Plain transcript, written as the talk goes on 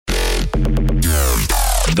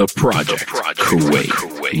The Project. Kuwait.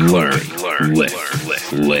 Learn.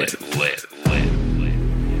 Live.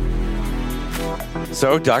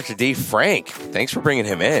 So, Dr. D. Frank, thanks for bringing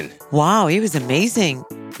him in. Wow, he was amazing.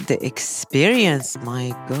 The experience,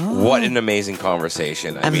 my God. What an amazing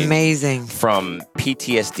conversation. Amazing. From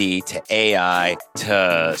PTSD to AI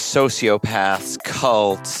to sociopaths,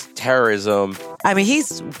 cults, terrorism. I mean,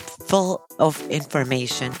 he's full of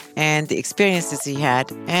information and the experiences he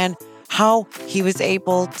had and how he was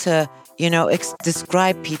able to,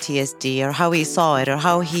 describe PTSD or how he saw it or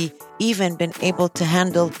how he even been able to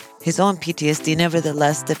handle his own PTSD,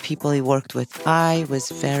 nevertheless, the people he worked with.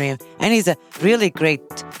 And he's a really great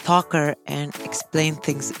talker and explain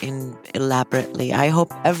things elaborately. I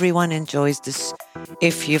hope everyone enjoys this.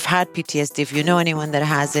 If you've had PTSD, if you know anyone that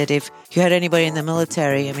has it, if you had anybody in the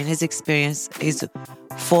military, his experience is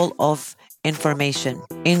full of information.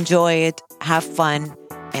 Enjoy it, have fun,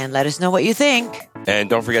 and let us know what you think. And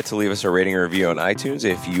don't forget to leave us a rating or review on iTunes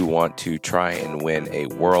if you want to try and win a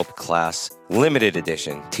world-class limited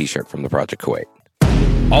edition t-shirt from the Project Kuwait.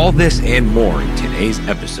 All this and more in today's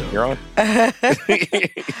episode. You're on. Hi,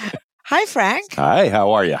 Frank. Hi,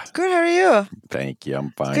 how are you? Good, how are you? Thank you,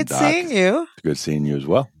 I'm fine, Good Doc. seeing you. It's good seeing you as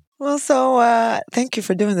well. Well, so thank you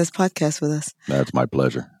for doing this podcast with us. That's my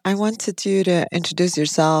pleasure. I wanted you to introduce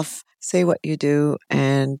yourself, say what you do,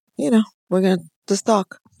 and, we're going to just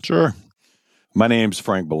talk. Sure. My name's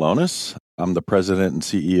Frank Belonus. I'm the president and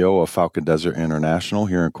CEO of Falcon Desert International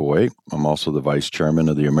here in Kuwait. I'm also the vice chairman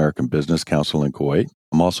of the American Business Council in Kuwait.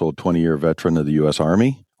 I'm also a 20-year veteran of the U.S.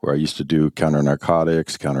 Army, where I used to do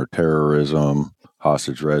counter-narcotics, counter-terrorism,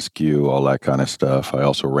 hostage rescue, all that kind of stuff. I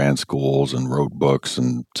also ran schools and wrote books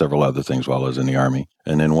and several other things while I was in the Army.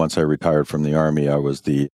 And then once I retired from the Army, I was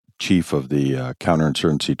the chief of the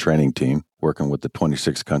counterinsurgency training team, working with the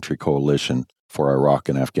 26-country coalition for Iraq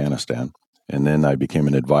and Afghanistan. And then I became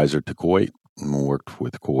an advisor to Kuwait and worked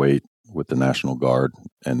with Kuwait with the National Guard,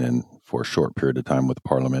 and then for a short period of time with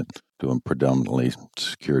Parliament, doing predominantly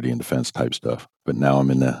security and defense type stuff. But now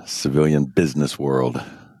I'm in the civilian business world.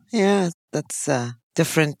 Yeah, that's a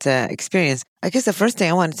different experience. I guess the first thing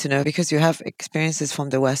I wanted to know, because you have experiences from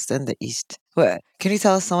the West and the East, can you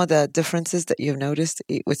tell us some of the differences that you've noticed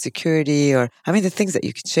with security or, the things that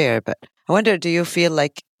you could share? But I wonder, do you feel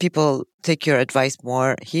like people take your advice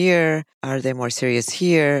more here? Are they more serious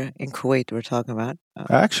here in Kuwait we're talking about?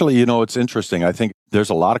 Actually, it's interesting. I think there's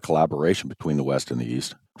a lot of collaboration between the West and the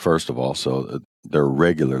East, first of all. So they're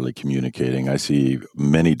regularly communicating. I see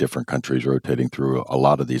many different countries rotating through a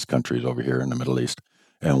lot of these countries over here in the Middle East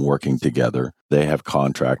and working together. They have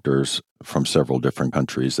contractors from several different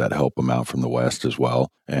countries that help them out from the West as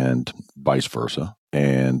well, and vice versa.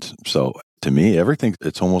 And so to me, everything,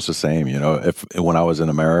 it's almost the same. If when I was in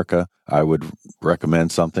America, I would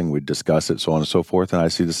recommend something, we'd discuss it, so on and so forth. And I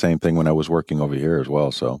see the same thing when I was working over here as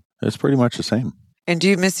well. So it's pretty much the same. And do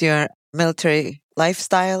you miss your military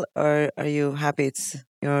lifestyle, or are you happy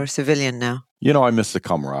you're civilian now? I miss the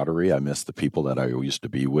camaraderie. I miss the people that I used to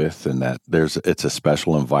be with, and that it's a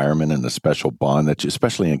special environment and a special bond that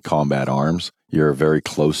especially in combat arms, you're a very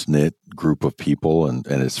close-knit group of people and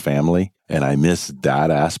it's family. And I miss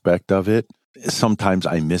that aspect of it. Sometimes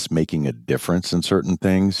I miss making a difference in certain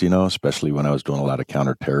things, especially when I was doing a lot of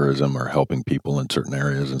counterterrorism or helping people in certain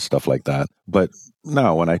areas and stuff like that. But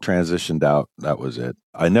no, when I transitioned out, that was it.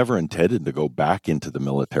 I never intended to go back into the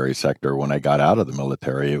military sector. When I got out of the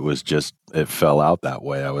military, it fell out that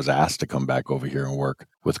way. I was asked to come back over here and work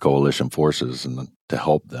with coalition forces and to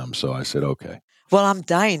help them. So I said, okay. Well, I'm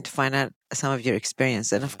dying to find out some of your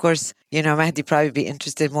experience. And of course, Mahdi probably be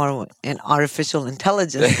interested more in artificial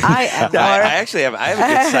intelligence. I am. I have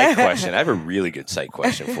a good psych question. I have a really good psych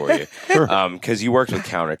question for you. Sure. Because you worked with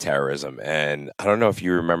counterterrorism. And I don't know if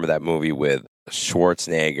you remember that movie with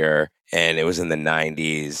Schwarzenegger, and it was in the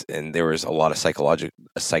 90s, and there was a lot of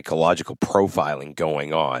psychological profiling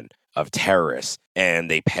going on of terrorists,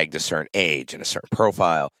 and they pegged a certain age and a certain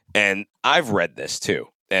profile. And I've read this too.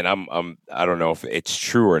 And I don't know if it's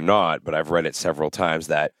true or not, but I've read it several times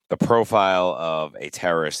that the profile of a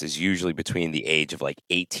terrorist is usually between the age of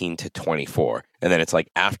 18 to 24. And then it's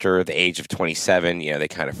after the age of 27, they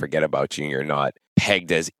kind of forget about you and you're not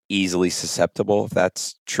pegged as easily susceptible, if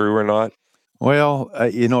that's true or not. Well,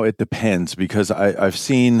 it depends, because I've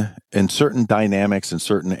seen in certain dynamics in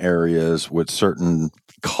certain areas with certain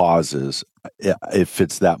causes, it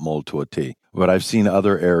fits that mold to a T. But I've seen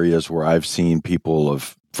other areas where I've seen people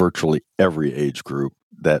of virtually every age group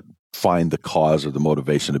that find the cause or the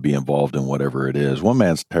motivation to be involved in whatever it is. One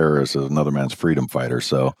man's terrorist is another man's freedom fighter.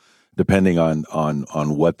 So depending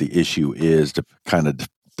on what the issue is, kind of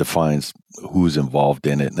defines who's involved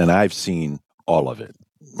in it. And I've seen all of it.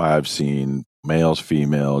 I've seen males,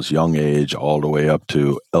 females, young age, all the way up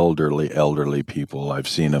to elderly people. I've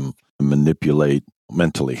seen them manipulate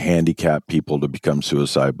mentally handicapped people to become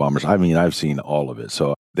suicide bombers. I mean, I've seen all of it.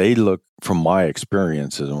 So they look, from my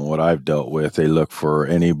experiences and what I've dealt with, they look for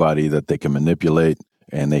anybody that they can manipulate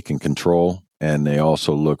and they can control. And they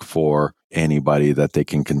also look for anybody that they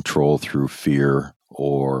can control through fear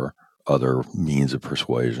or other means of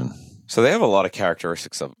persuasion. So they have a lot of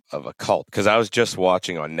characteristics of a cult, because I was just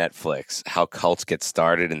watching on Netflix how cults get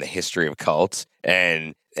started in the history of cults.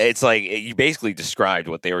 And it's like you basically described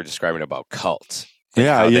what they were describing about cults.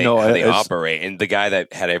 Yeah, how they operate. And the guy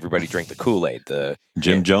that had everybody drink the Kool-Aid,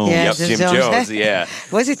 Jim Jones. Yeah, Yep, Jim Jones. Yeah.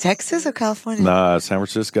 Was it Texas or California? Nah, San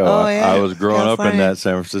Francisco. Oh, yeah. I was growing up in that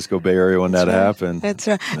San Francisco Bay Area when that happened. That's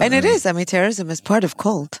right. And it is. I mean, terrorism is part of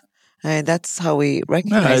cult. And that's how we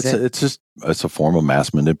recognize it. It's a form of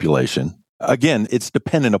mass manipulation. Again, it's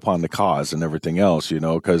dependent upon the cause and everything else,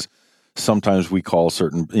 because sometimes we call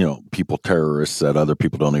certain, people terrorists that other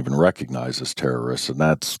people don't even recognize as terrorists. And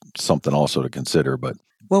that's something also to consider. But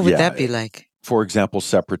what would that be like? For example,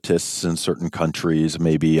 separatists in certain countries,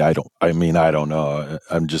 maybe, I don't know.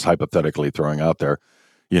 I'm just hypothetically throwing out there.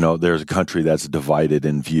 There's a country that's divided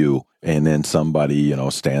in view, and then somebody,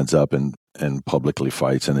 stands up and publicly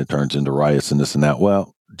fights, and it turns into riots and this and that.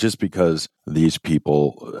 Well, just because these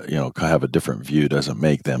people, have a different view doesn't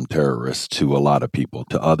make them terrorists to a lot of people.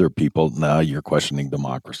 To other people, now you're questioning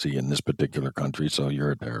democracy in this particular country, so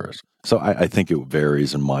you're a terrorist. So I think it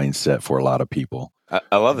varies in mindset for a lot of people.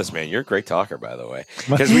 I love this, man. You're a great talker, by the way.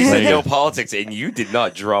 Because we said no politics, and you did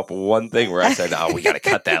not drop one thing where I said, we got to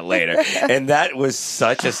cut that later. And that was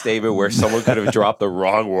such a statement where someone could have dropped the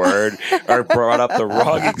wrong word or brought up the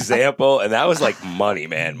wrong example. And that was like money,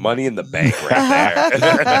 man. Money in the bank right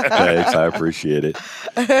there. Thanks. I appreciate it.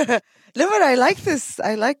 No, but I like this.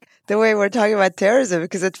 I like the way we're talking about terrorism,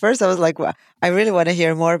 because at first I was like, well, I really want to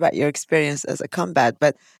hear more about your experience as a combat.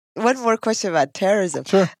 But one more question about terrorism.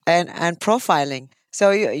 Sure. and profiling.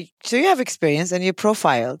 So you have experience and you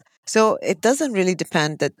profiled. So it doesn't really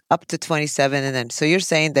depend that up to 27 and then. So you're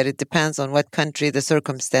saying that it depends on what country, the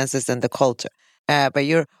circumstances, and the culture. But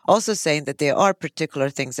you're also saying that there are particular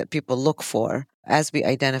things that people look for as we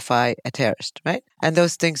identify a terrorist, right? And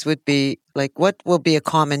those things would be like, what will be a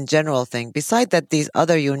common general thing beside that, these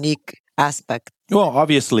other unique aspects? Well,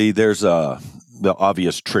 obviously there's the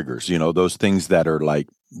obvious triggers, those things that are like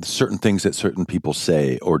certain things that certain people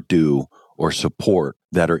say or do or support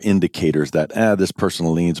that are indicators that this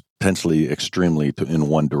person leans potentially extremely in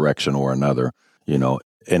one direction or another,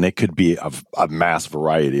 and it could be a mass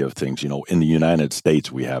variety of things. In the United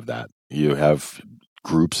States, we have that. You have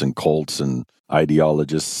groups and cults and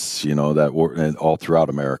ideologists, that were all throughout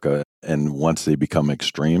America. And once they become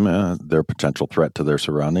extreme, they're a potential threat to their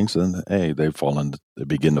surroundings. And hey, they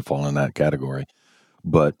begin to fall in that category.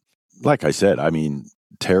 But like I said,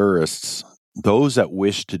 terrorists, those that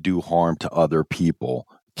wish to do harm to other people,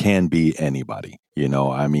 can be anybody, in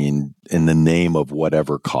the name of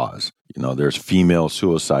whatever cause. There's female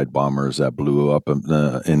suicide bombers that blew up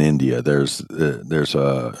in India. There's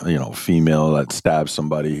a female that stabs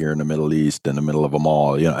somebody here in the Middle East in the middle of a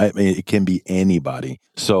mall. It can be anybody.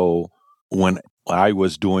 So when I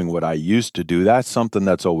was doing what I used to do, that's something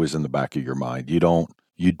that's always in the back of your mind.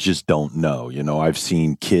 You just don't know. I've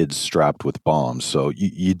seen kids strapped with bombs, so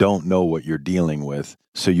you don't know what you're dealing with.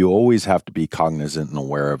 So you always have to be cognizant and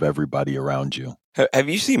aware of everybody around you. Have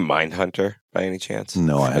you seen Mindhunter by any chance?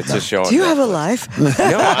 No, I have not. Do you have a life? No,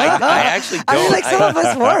 I actually don't. Like some of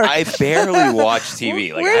us work. I barely watch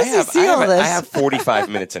TV. Like Where does he see all this? I have 45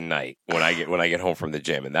 minutes a night when I get home from the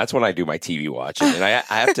gym, and that's when I do my TV watching. And I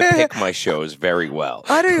have to pick my shows very well.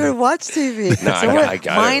 I don't even watch TV. No, So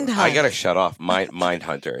I got to shut off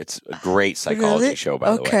Mindhunter. It's a great psychology show,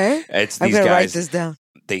 by the way. Okay. It's I'm these going to write guys. this down.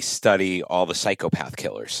 They study all the psychopath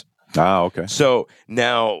killers. Ah, okay. So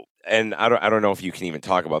now, and I don't know if you can even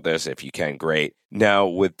talk about this. If you can, great. Now,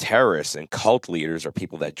 with terrorists and cult leaders or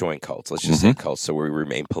people that join cults, let's just say cults, so we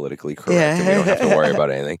remain politically correct and we don't have to worry about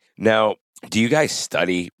anything. Now, do you guys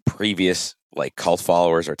study previous cult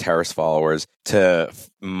followers or terrorist followers to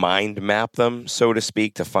mind map them, so to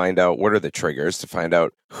speak, to find out what are the triggers, to find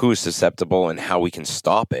out who's susceptible and how we can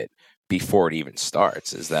stop it before it even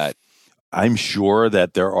starts? Is that... I'm sure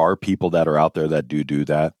that there are people that are out there that do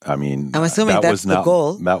that. I'm assuming that's the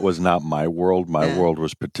goal. That was not my world. My world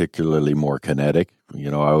was particularly more kinetic.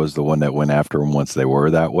 I was the one that went after them once they were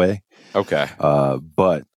that way. Okay.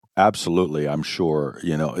 But absolutely, I'm sure,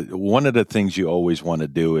 one of the things you always want to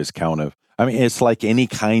do is it's like any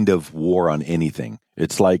kind of war on anything.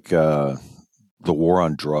 It's like the war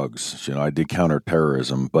on drugs. I did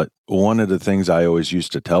counterterrorism, but one of the things I always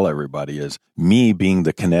used to tell everybody is me being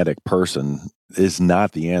the kinetic person is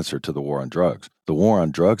not the answer to the war on drugs. The war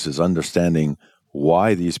on drugs is understanding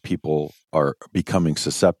why these people are becoming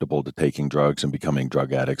susceptible to taking drugs and becoming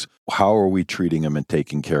drug addicts. How are we treating them and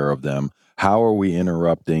taking care of them? How are we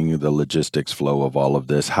interrupting the logistics flow of all of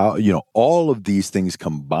this? How, all of these things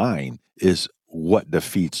combined is what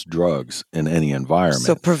defeats drugs in any environment.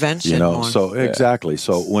 So prevention. Exactly.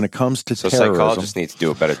 So when it comes to terrorism, psychologists need to do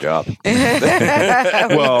a better job.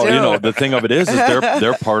 Well, the thing of it is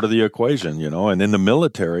they're part of the equation, and in the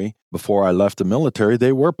military, before I left the military,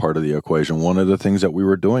 they were part of the equation. One of the things that we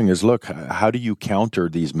were doing is, look, how do you counter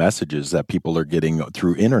these messages that people are getting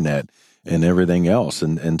through internet and everything else?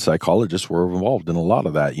 And psychologists were involved in a lot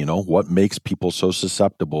of that. What makes people so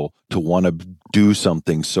susceptible to want to do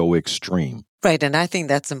something so extreme? Right. And I think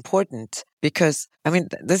that's important because,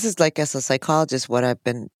 this is like, as a psychologist, what I've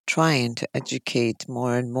been trying to educate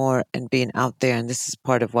more and more and being out there. And this is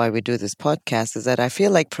part of why we do this podcast, is that I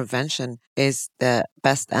feel like prevention is the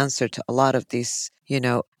best answer to a lot of these,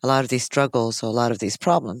 a lot of these struggles or a lot of these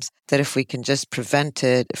problems. That if we can just prevent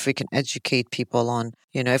it, if we can educate people on,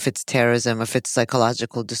 if it's terrorism, if it's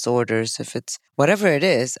psychological disorders, if it's whatever it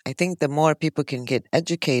is, I think the more people can get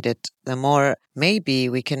educated, the more maybe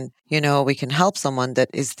we can, we can help someone that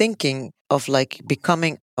is thinking of like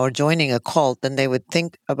becoming or joining a cult, then they would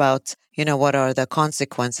think about, what are the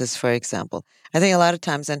consequences, for example. I think a lot of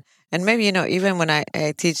times, and maybe, even when I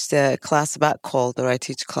teach the class about cult or I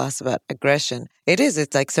teach class about aggression,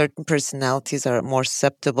 it's like certain personalities are more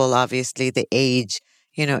susceptible, obviously, the age,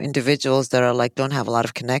 individuals that are like, don't have a lot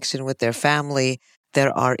of connection with their family.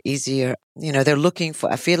 There are easier, they're looking for,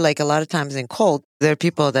 I feel like a lot of times in cult, there are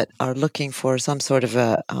people that are looking for some sort of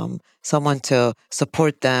a, someone to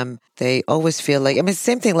support them. They always feel like,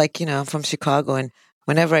 same thing like, I'm from Chicago, and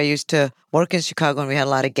whenever I used to work in Chicago and we had a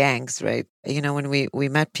lot of gangs, right? When we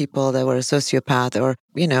met people that were a sociopath or,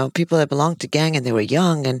 people that belonged to gang and they were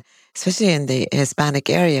young, and especially in the Hispanic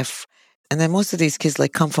area. And then most of these kids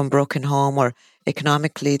like come from broken home, or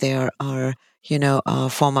economically they are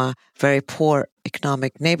from a very poor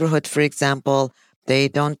economic neighborhood, for example. They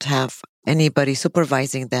don't have anybody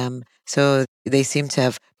supervising them. So they seem to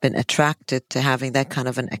have been attracted to having that kind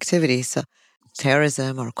of an activity. So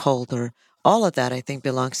terrorism or cult or all of that, I think,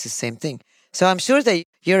 belongs to the same thing. So I'm sure that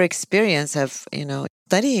your experience of,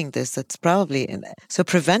 studying this, that's probably, so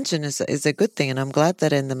prevention is a good thing. And I'm glad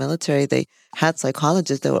that in the military, they had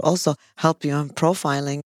psychologists that would also help you on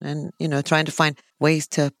profiling and, trying to find ways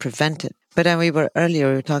to prevent it. But then we were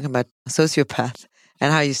talking about sociopath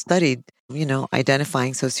and how you studied,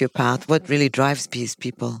 identifying sociopath. What really drives these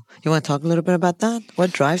people? You want to talk a little bit about that?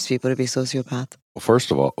 What drives people to be sociopath? Well,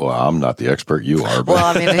 first of all, I'm not the expert, you are.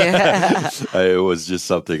 But it was just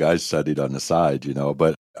something I studied on the side,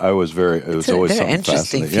 but it was always something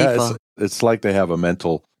fascinating. People. It's like they have a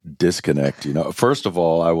mental disconnect, First of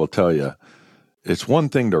all, I will tell you, it's one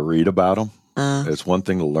thing to read about them. It's one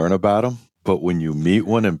thing to learn about them. But when you meet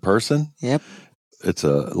one in person, yep, it's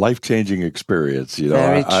a life-changing experience.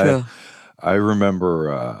 Very true. I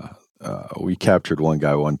remember we captured one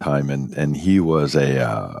guy one time, and he was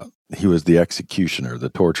he was the executioner, the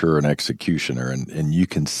torturer and executioner, and you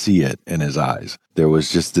can see it in his eyes. There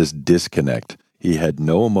was just this disconnect. He had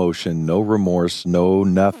no emotion, no remorse, no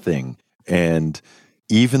nothing. And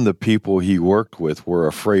even the people he worked with were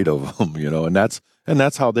afraid of him, and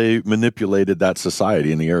that's how they manipulated that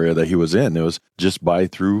society in the area that he was in. It was just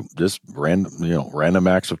through just random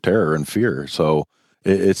acts of terror and fear. So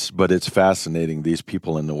it's fascinating, these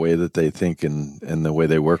people and the way that they think and the way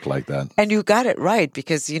they work like that. And you got it right,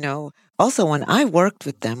 because, also when I worked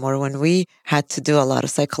with them, or when we had to do a lot of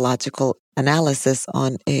psychological analysis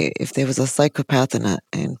on if there was a psychopath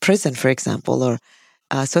in prison, for example, or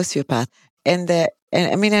a sociopath, and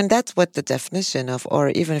that's what the definition of, or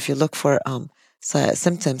even if you look for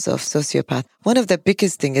symptoms of sociopath, one of the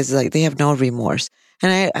biggest things is like they have no remorse.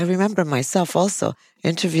 And I remember myself also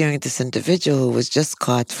interviewing this individual who was just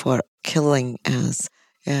caught for killing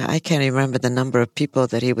I can't remember the number of people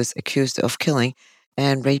that he was accused of killing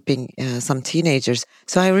and raping some teenagers.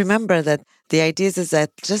 So I remember that the idea is that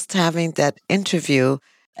just having that interview,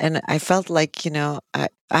 and I felt like,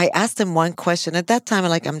 I asked him one question. At that time,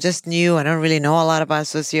 I'm just new. I don't really know a lot about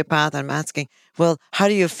sociopath. I'm asking, well, how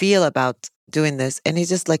do you feel about doing this? And he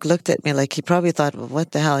just looked at me like he probably thought, well,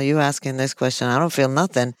 what the hell are you asking this question? I don't feel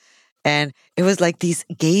nothing. And it was like these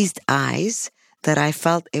gazed eyes that I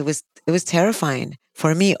felt it was terrifying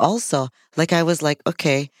for me also. Like I was like,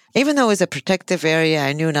 okay, even though it was a protective area,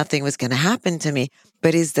 I knew nothing was going to happen to me,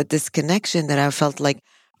 but is that this connection that I felt like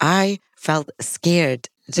I felt scared,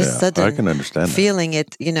 just sudden I can understand feeling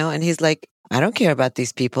it, and he's like, I don't care about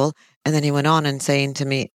these people. And then he went on and saying to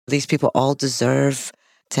me, these people all deserve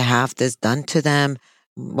to have this done to them.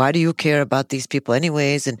 Why do you care about these people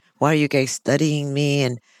anyways? And why are you guys studying me?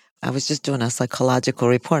 And I was just doing a psychological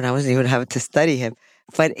report and I wasn't even having to study him.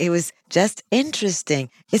 But it was just interesting.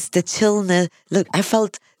 It's the chillness. Look, I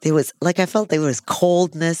felt there was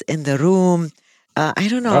coldness in the room. I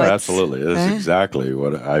don't know. Oh, absolutely. That's exactly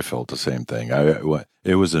what I felt, the same thing.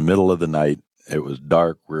 It was the middle of the night. It was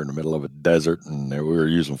dark. We were in the middle of a desert and we were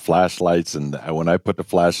using flashlights. And when I put the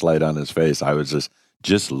flashlight on his face, I was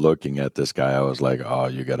just looking at this guy. I was like, oh,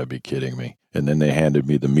 you got to be kidding me. And then they handed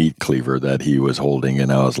me the meat cleaver that he was holding.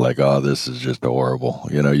 And I was like, oh, this is just horrible.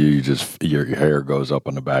 Your hair goes up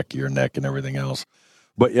on the back of your neck and everything else.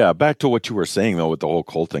 But yeah, back to what you were saying, though, with the whole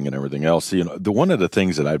cult thing and everything else. One of the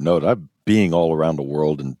things that I've noted, being all around the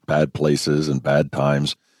world in bad places and bad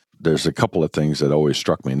times, there's a couple of things that always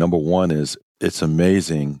struck me. Number one is it's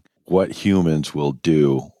amazing what humans will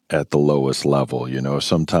do at the lowest level.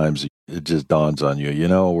 Sometimes it just dawns on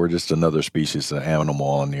you, we're just another species of animal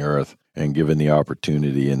on the earth, and given the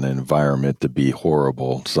opportunity and the environment to be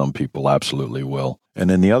horrible, some people absolutely will. And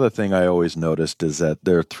then the other thing I always noticed is that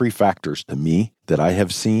there are three factors to me that I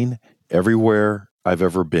have seen everywhere I've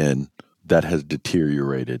ever been that has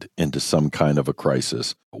deteriorated into some kind of a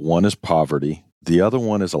crisis. One is poverty. The other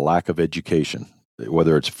one is a lack of education,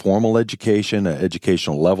 whether it's formal education, an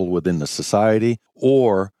educational level within the society,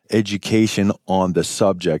 or education on the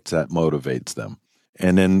subjects that motivates them.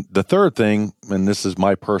 And then the third thing, and this is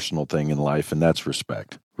my personal thing in life, and that's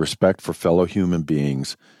respect. Respect for fellow human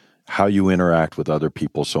beings, how you interact with other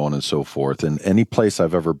people, so on and so forth. And any place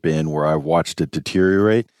I've ever been where I've watched it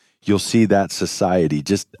deteriorate, you'll see that society,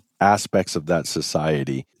 just aspects of that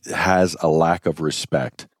society, has a lack of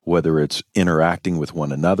respect, whether it's interacting with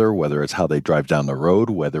one another, whether it's how they drive down the road,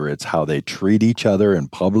 whether it's how they treat each other in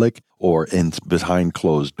public or behind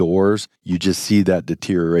closed doors. You just see that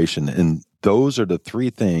deterioration. And those are the three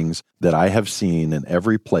things that I have seen in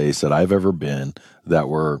every place that I've ever been that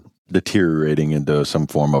were deteriorating into some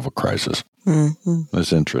form of a crisis. Mm-hmm.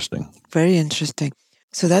 It's interesting. Very interesting.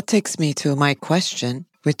 So that takes me to my question,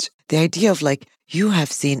 which the idea of you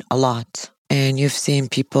have seen a lot and you've seen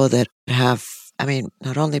people that have,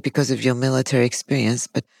 not only because of your military experience,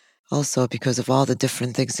 but also because of all the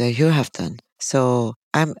different things that you have done. So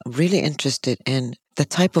I'm really interested in the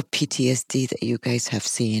type of PTSD that you guys have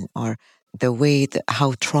seen, or the way that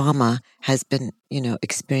how trauma has been,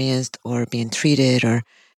 experienced or being treated, or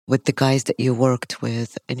with the guys that you worked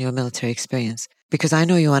with in your military experience. Because I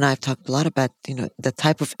know you and I have talked a lot about, the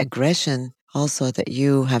type of aggression also that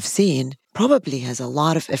you have seen probably has a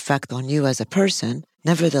lot of effect on you as a person.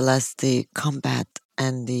 Nevertheless, the combat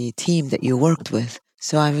and the team that you worked with.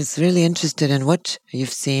 So I was really interested in what you've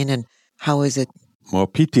seen and how is it? Well,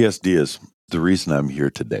 PTSD is the reason I'm here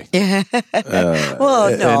today. Yeah.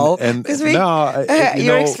 Well, no, because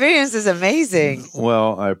your experience is amazing.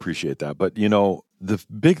 Well, I appreciate that. But, the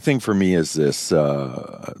big thing for me is this.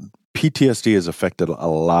 PTSD has affected a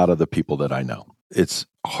lot of the people that I know. It's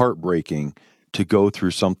heartbreaking to go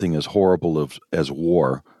through something as horrible as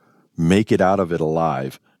war, make it out of it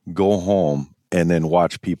alive, go home, and then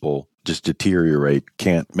watch people just deteriorate,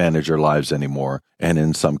 can't manage their lives anymore, and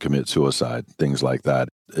then some commit suicide, things like that.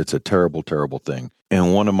 It's a terrible, terrible thing.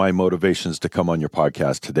 And one of my motivations to come on your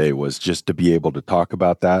podcast today was just to be able to talk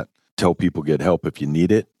about that, tell people get help if you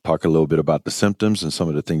need it, talk a little bit about the symptoms and some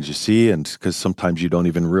of the things you see, and because sometimes you don't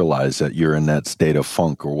even realize that you're in that state of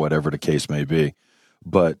funk or whatever the case may be.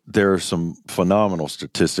 But there are some phenomenal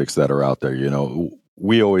statistics that are out there.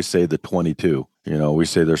 We always say the 22. We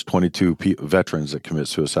say there's 22 veterans that commit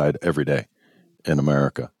suicide every day in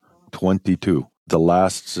America. 22. The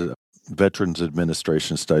last Veterans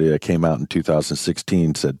Administration study that came out in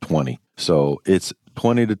 2016 said 20. So it's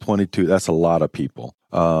 20 to 22. That's a lot of people.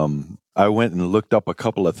 I went and looked up a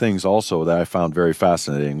couple of things also that I found very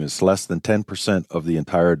fascinating. It's less than 10% of the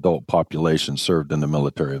entire adult population served in the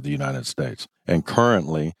military of the United States. And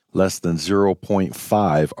currently, less than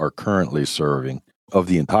 0.5 are currently serving of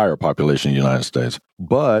the entire population of the United States.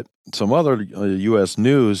 But some other U.S.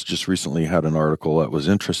 news just recently had an article that was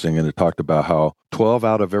interesting, and it talked about how 12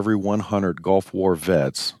 out of every 100 Gulf War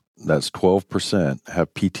vets, that's 12%,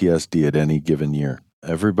 have PTSD at any given year.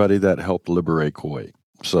 Everybody that helped liberate Kuwait.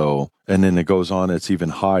 So, and then it goes on, it's even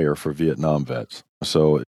higher for Vietnam vets.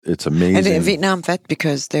 So it's amazing. And a Vietnam vet,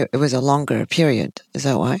 because it was a longer period. Is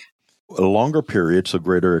that why? A longer period, so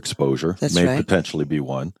greater exposure That's may right. potentially be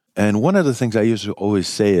one. And one of the things I used to always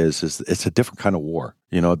say is it's a different kind of war.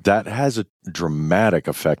 That has a dramatic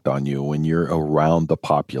effect on you when you're around the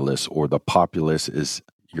populace, or the populace is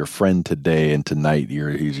your friend today and tonight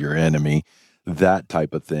he's your enemy, that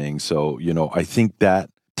type of thing. So, I think that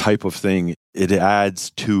type of thing, it adds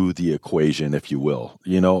to the equation, if you will.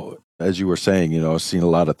 As you were saying, I've seen a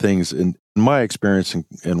lot of things. In my experience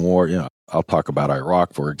in war, I'll talk about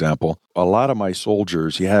Iraq, for example. A lot of my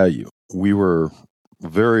soldiers, we were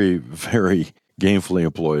very, very gainfully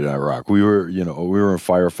employed in Iraq. We were in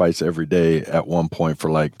firefights every day at one point for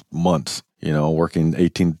like months, working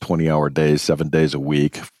 18, 20-hour days, 7 days a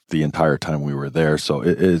week, the entire time we were there. So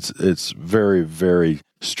it's very, very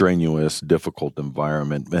strenuous, difficult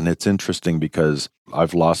environment. And it's interesting because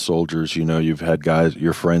I've lost soldiers, you've had guys,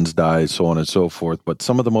 your friends die, so on and so forth. But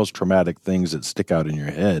some of the most traumatic things that stick out in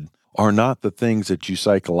your head are not the things that you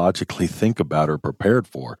psychologically think about or prepared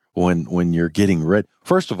for when you're getting ready.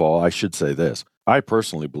 First of all, I should say this. I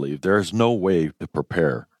personally believe there is no way to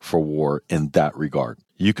prepare for war in that regard.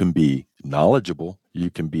 You can be knowledgeable, you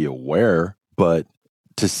can be aware, but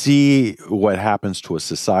to see what happens to a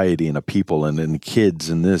society and a people and kids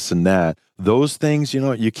and this and that, those things,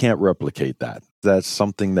 you can't replicate that. That's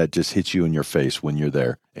something that just hits you in your face when you're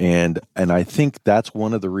there. And I think that's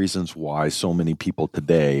one of the reasons why so many people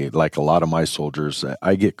today, like a lot of my soldiers,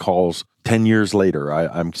 I get calls 10 years later.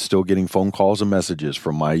 I'm still getting phone calls and messages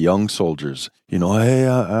from my young soldiers. Hey,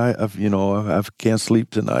 I can't sleep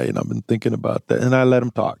tonight and I've been thinking about that. And I let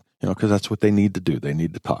them talk, because that's what they need to do. They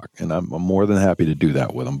need to talk. And I'm more than happy to do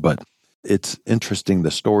that with them. But it's interesting,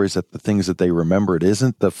 the stories, the things that they remember. It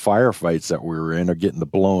isn't the firefights that we were in or getting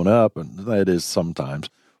blown up, and that is sometimes,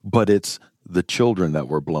 but it's the children that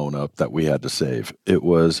were blown up that we had to save. It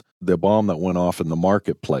was the bomb that went off in the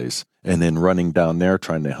marketplace and then running down there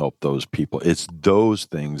trying to help those people. It's those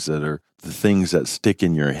things that are the things that stick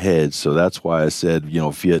in your head. So that's why I said,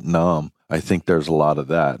 Vietnam, I think there's a lot of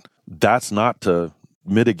that. That's not to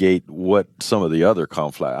mitigate what some of the other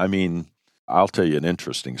conflict. I mean, I'll tell you an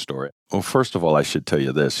interesting story. Well, first of all, I should tell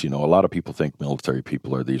you this. A lot of people think military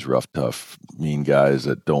people are these rough, tough, mean guys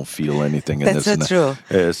that don't feel anything. That's so true.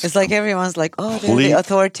 It's like everyone's like, oh, they're the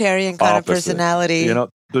authoritarian kind of personality.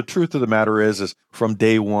 The truth of the matter is from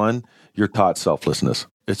day one, you're taught selflessness.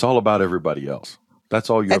 It's all about everybody else. That's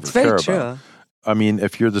all you ever care about. True. I mean,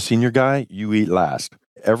 if you're the senior guy, you eat last.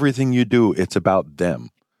 Everything you do, it's about them.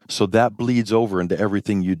 So that bleeds over into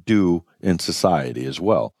everything you do in society as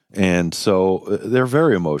well. And so they're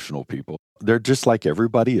very emotional people. They're just like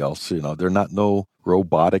everybody else. They're not no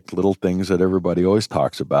robotic little things that everybody always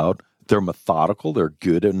talks about. They're methodical. They're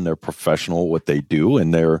good and they're professional at what they do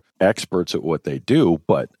and they're experts at what they do.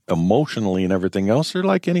 But emotionally and everything else, they're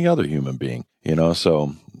like any other human being,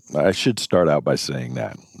 So I should start out by saying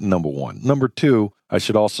that, number one. Number two, I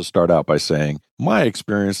should also start out by saying my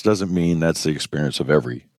experience doesn't mean that's the experience of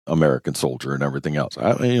every American soldier and everything else.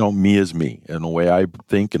 Me is me, and the way I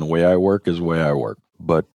think and the way I work is the way I work.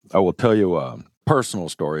 But I will tell you a personal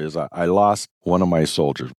story is I lost one of my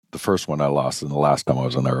soldiers, the first one I lost in the last time I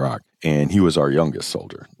was in Iraq, and he was our youngest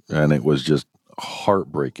soldier, and it was just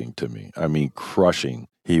heartbreaking to me. I mean, crushing.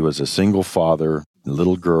 He was a single father,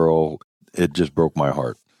 little girl. It just broke my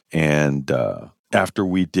heart. And after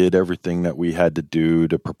we did everything that we had to do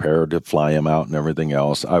to prepare to fly him out and everything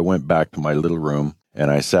else, I went back to my little room and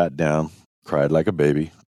I sat down, cried like a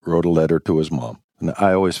baby, wrote a letter to his mom. And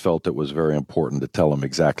I always felt it was very important to tell him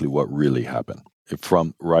exactly what really happened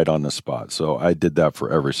from right on the spot. So I did that for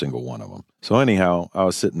every single one of them. So anyhow, I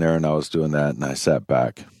was sitting there and I was doing that and I sat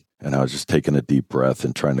back and I was just taking a deep breath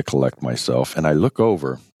and trying to collect myself. And I look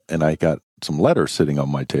over and I got some letters sitting on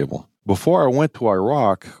my table. Before I went to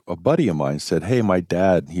Iraq, a buddy of mine said, hey, my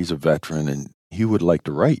dad, he's a veteran and he would like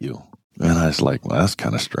to write you. And I was like, well, that's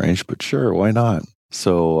kind of strange, but sure, why not?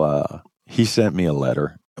 So he sent me a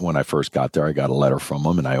letter. When I first got there, I got a letter from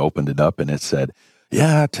him and I opened it up and it said,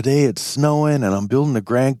 yeah, today it's snowing and I'm building the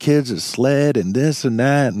grandkids a sled and this and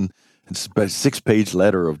that. And it's a 6-page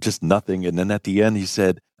letter of just nothing. And then at the end, he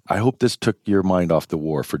said, I hope this took your mind off the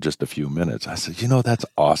war for just a few minutes. I said, that's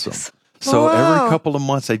awesome. So every couple of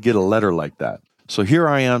months, I'd get a letter like that. So here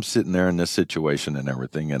I am sitting there in this situation and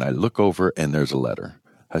everything. And I look over and there's a letter.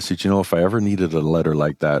 I said, if I ever needed a letter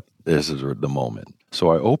like that, this is the moment.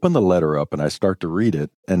 So I open the letter up and I start to read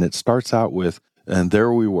it. And it starts out with, and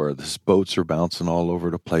there we were. These boats are bouncing all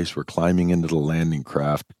over the place. We're climbing into the landing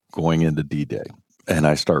craft, going into D-Day. And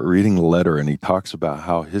I start reading the letter and he talks about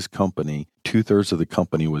how his company, 2/3 of the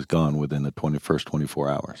company was gone within the first 24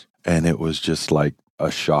 hours. And it was just like a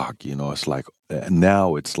shock, it's like,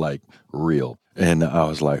 now it's like real. And I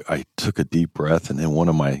was like, I took a deep breath and then one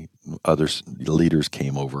of my other leaders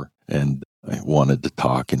came over and I wanted to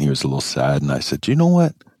talk, and he was a little sad. And I said, you know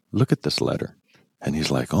what? Look at this letter. And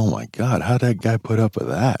he's like, oh my God, how'd that guy put up with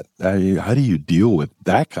that? How do you deal with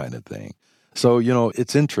that kind of thing? So,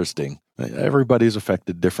 it's interesting. Everybody's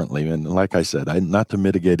affected differently. And like I said, not to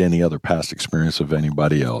mitigate any other past experience of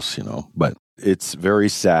anybody else, but it's very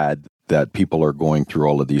sad that people are going through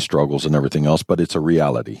all of these struggles and everything else, but it's a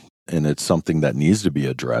reality and it's something that needs to be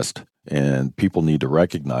addressed. And people need to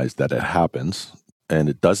recognize that it happens, and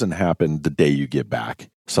it doesn't happen the day you get back.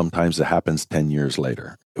 Sometimes it happens 10 years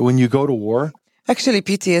later. When you go to war, actually,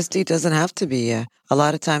 PTSD doesn't have to be. A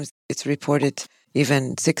lot of times it's reported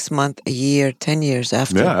even 6 months, a year, 10 years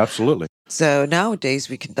after. Yeah, absolutely. So nowadays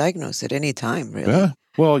we can diagnose it any time, really. Yeah.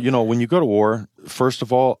 Well, when you go to war, first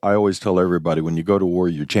of all, I always tell everybody, when you go to war,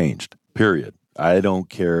 you're changed, period. I don't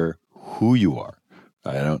care who you are.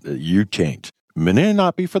 You change. It may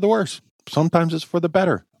not be for the worse. Sometimes it's for the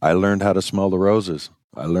better. I learned how to smell the roses.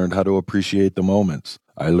 I learned how to appreciate the moments.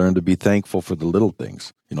 I learned to be thankful for the little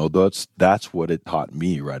things. That's what it taught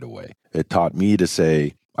me right away. It taught me to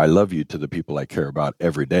say, I love you to the people I care about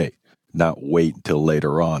every day, not wait until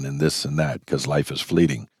later on and this and that, because life is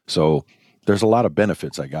fleeting. So there's a lot of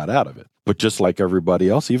benefits I got out of it. But just like everybody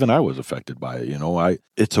else, even I was affected by it.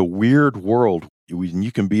 It's a weird world.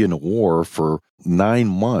 You can be in a war for 9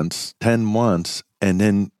 months, 10 months, and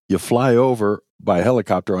then you fly over by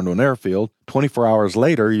helicopter onto an airfield. 24 hours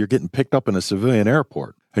later, you're getting picked up in a civilian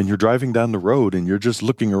airport, and you're driving down the road and you're just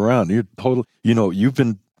looking around. You're totally, you've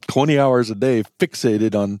been 20 hours a day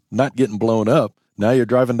fixated on not getting blown up. Now you're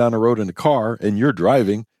driving down the road in a car and you're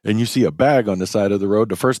driving and you see a bag on the side of the road.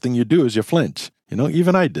 The first thing you do is you flinch.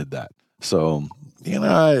 Even I did that. So,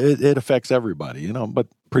 it affects everybody, but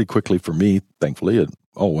pretty quickly for me, thankfully, it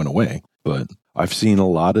all went away. But I've seen a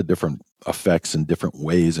lot of different effects in different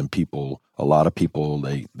ways in people. A lot of people,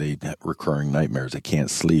 they have recurring nightmares. They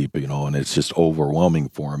can't sleep, and it's just overwhelming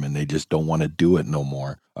for them, and they just don't want to do it no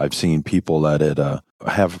more. I've seen people that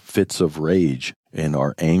have fits of rage and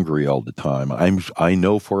are angry all the time. I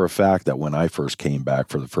know for a fact that when I first came back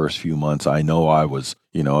for the first few months, I know I was,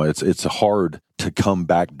 it's hard to come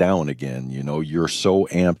back down again. You're so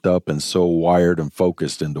amped up and so wired and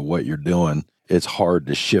focused into what you're doing. It's hard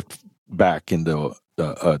to shift back into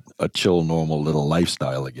a chill, normal little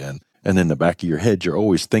lifestyle again. And in the back of your head, you're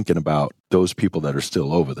always thinking about those people that are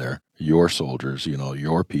still over there, your soldiers,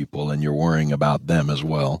 your people, and you're worrying about them as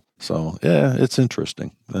well. So, yeah, it's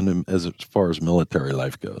interesting. And as far as military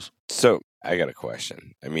life goes. So I got a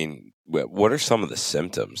question. I mean, what are some of the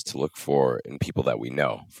symptoms to look for in people that we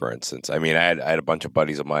know, for instance? I mean, I had a bunch of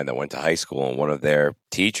buddies of mine that went to high school, and one of their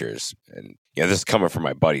teachers, and this is coming from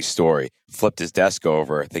my buddy's story, flipped his desk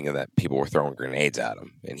over thinking that people were throwing grenades at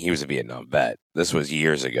him, and he was a Vietnam vet. This was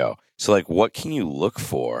years ago. So, what can you look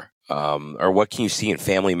for? Or what can you see in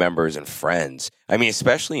family members and friends? I mean,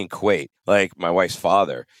 especially in Kuwait, like my wife's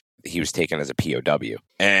father, he was taken as a POW.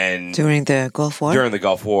 And during the Gulf War? During the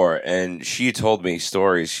Gulf War. And she told me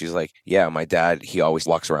stories. She's like, yeah, my dad, he always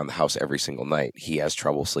walks around the house every single night. He has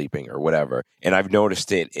trouble sleeping or whatever. And I've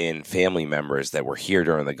noticed it in family members that were here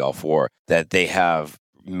during the Gulf War, that they have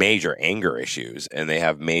major anger issues and they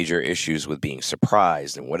have major issues with being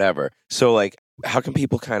surprised and whatever. So, how can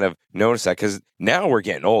people kind of notice that? Because now we're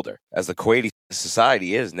getting older. As the Kuwaiti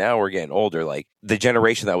society is, now we're getting older. Like, the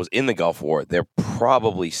generation that was in the Gulf War, they're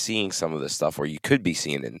probably seeing some of this stuff where you could be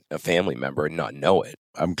seeing in a family member and not know it.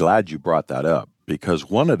 I'm glad you brought that up, because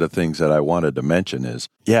one of the things that I wanted to mention is,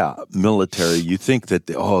 military, you think that,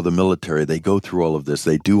 the military, they go through all of this,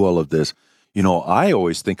 they do all of this. I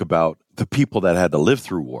always think about the people that had to live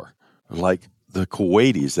through war, like the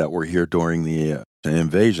Kuwaitis that were here during the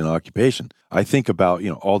invasion, occupation. I think about,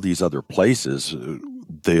 all these other places,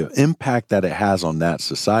 the impact that it has on that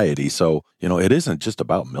society. So, it isn't just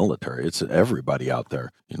about military. It's everybody out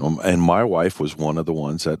there, and my wife was one of the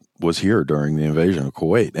ones that was here during the invasion of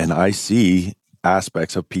Kuwait. And I see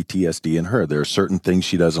aspects of PTSD in her. There are certain things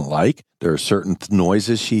she doesn't like. There are certain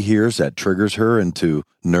noises she hears that triggers her into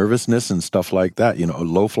nervousness and stuff like that.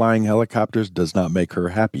 Low-flying helicopters does not make her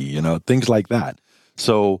happy, things like that.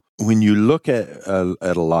 So when you look at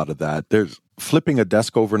a lot of that, there's flipping a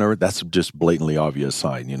desk over and over. That's just blatantly obvious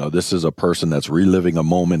sign. This is a person that's reliving a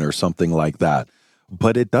moment or something like that.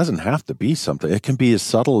 But it doesn't have to be something. It can be as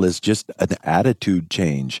subtle as just an attitude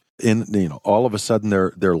change. All of a sudden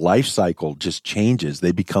their life cycle just changes.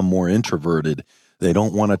 They become more introverted. They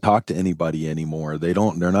don't want to talk to anybody anymore. They're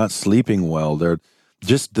not sleeping well. They're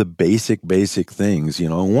just the basic things.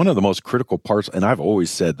 One of the most critical parts, and I've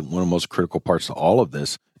always said that one of the most critical parts to all of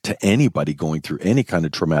this, to anybody going through any kind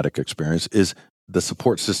of traumatic experience, is the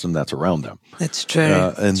support system that's around them. That's true.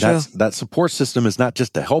 And that support system is not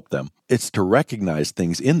just to help them, it's to recognize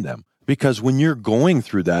things in them. Because when you're going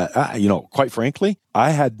through that, quite frankly,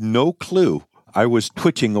 I had no clue I was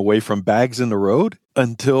twitching away from bags in the road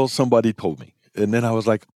until somebody told me. And then I was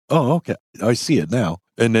like, oh, okay, I see it now.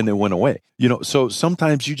 And then it went away. So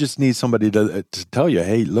sometimes you just need somebody to tell you,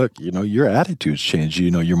 hey, look, your attitude's changed.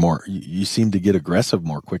 You seem to get aggressive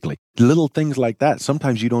more quickly. Little things like that.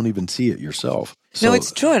 Sometimes you don't even see it yourself. No,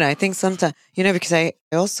 it's true. And I think sometimes, because I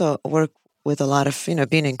also work with a lot of,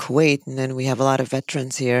 being in Kuwait, and then we have a lot of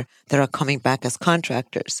veterans here that are coming back as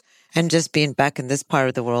contractors and just being back in this part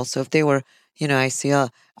of the world. So if they were,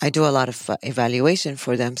 I do a lot of evaluation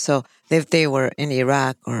for them. So if they were in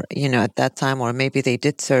Iraq or, at that time, or maybe they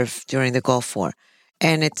did serve during the Gulf War.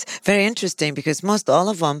 And it's very interesting because most all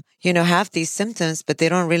of them, have these symptoms, but they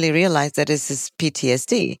don't really realize that this is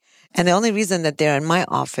PTSD. And the only reason that they're in my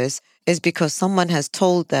office is because someone has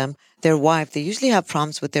told them, their wife, they usually have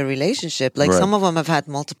problems with their relationship. Like some of them have had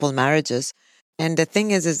multiple marriages. And the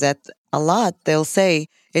thing is that a lot they'll say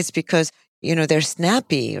it's because, they're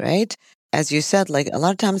snappy, right? As you said, like a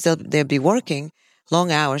lot of times they'll be working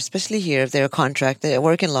long hours, especially here if they're a contractor, they're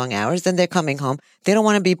working long hours, then they're coming home. They don't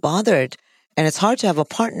want to be bothered. And it's hard to have a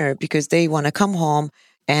partner because they want to come home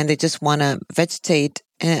and they just want to vegetate,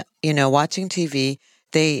 watching TV.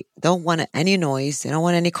 They don't want any noise. They don't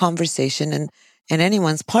want any conversation. And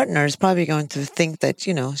anyone's partner is probably going to think that,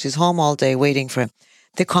 she's home all day waiting for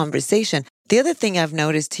the conversation. The other thing I've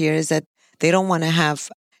noticed here is that they don't want to have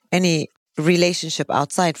any relationship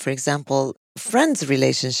outside. For example, friends'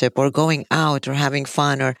 relationship or going out or having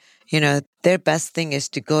fun or, their best thing is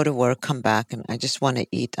to go to work, come back, and I just want to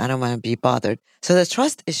eat. I don't want to be bothered. So the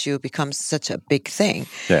trust issue becomes such a big thing.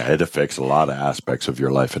 Yeah, it affects a lot of aspects of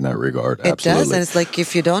your life in that regard. It does. And it's like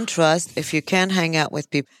if you don't trust, if you can't hang out with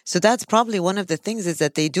people. So that's probably one of the things is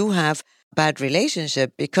that they do have bad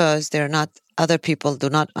relationship because other people do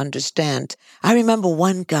not understand. I remember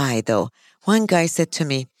one guy said to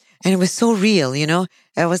me, and it was so real,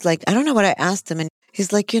 I was like, I don't know what I asked him. And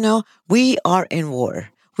he's like, we are in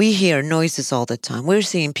war. We hear noises all the time. We're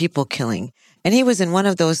seeing people killing. And he was in one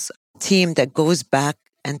of those team that goes back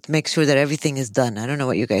and makes sure that everything is done. I don't know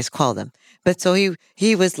what you guys call them. But so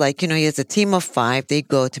he was like, he has a team of 5. They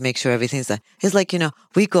go to make sure everything's done. He's like,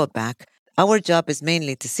 we go back. Our job is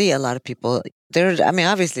mainly to see a lot of people.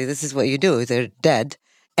 Obviously, this is what you do. They're dead.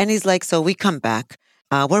 And he's like, so we come back.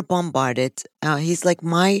 We're bombarded. He's like,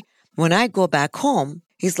 when I go back home,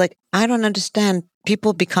 he's like, I don't understand.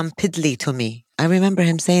 People become piddly to me. I remember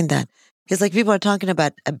him saying that. He's like, people are talking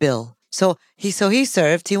about a bill. So he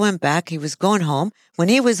served. He went back. He was going home. When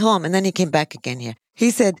he was home, and then he came back again here. He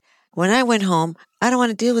said, when I went home, I don't want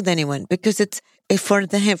to deal with anyone because it's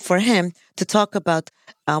for him to talk about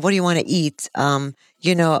what do you want to eat? I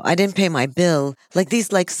didn't pay my bill. Like these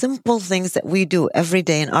simple things that we do every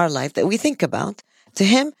day in our life that we think about. To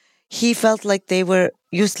him, he felt like they were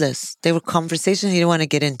useless. They were conversations he didn't want to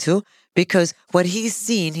get into because what he's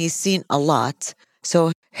seen a lot.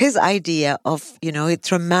 So his idea of, it's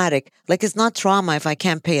traumatic, like it's not trauma if I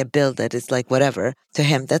can't pay a bill that is like whatever to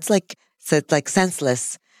him. That's like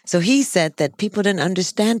senseless. So he said that people didn't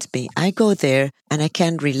understand me. I go there and I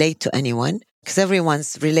can't relate to anyone because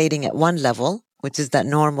everyone's relating at one level, which is that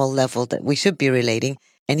normal level that we should be relating.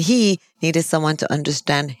 And he needed someone to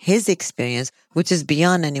understand his experience, which is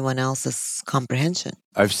beyond anyone else's comprehension.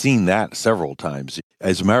 I've seen that several times.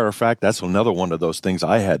 As a matter of fact, that's another one of those things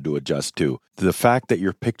I had to adjust to. The fact that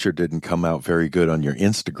your picture didn't come out very good on your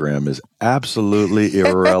Instagram is absolutely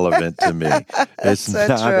irrelevant to me. It's so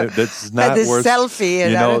not. True. It's not the worth.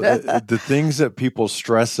 Selfie, the things that people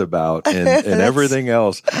stress about and everything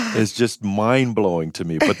else is just mind blowing to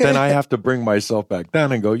me. But then I have to bring myself back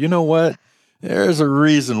down and go, you know what? There's a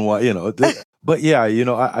reason why, but yeah,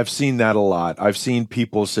 I've seen that a lot. I've seen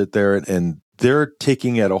people sit there and they're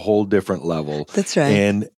ticking at a whole different level. That's right.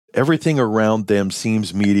 And everything around them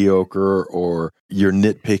seems mediocre or you're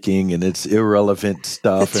nitpicking and it's irrelevant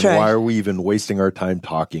stuff. That's and right. Why are we even wasting our time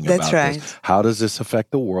talking That's about right. this? How does this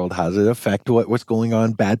affect the world? How does it affect what's going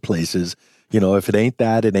on in bad places? If it ain't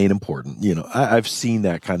that, it ain't important. I've seen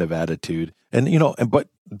that kind of attitude. And, but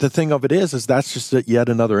the thing of it is that's just yet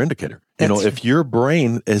another indicator. If your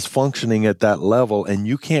brain is functioning at that level and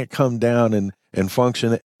you can't come down and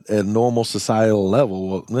function at a normal societal level,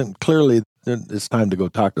 well, then clearly it's time to go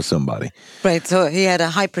talk to somebody. Right. So he had a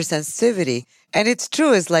hypersensitivity. And it's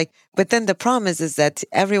true, but then the problem is that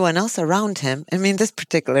everyone else around him, this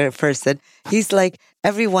particular person, he's like,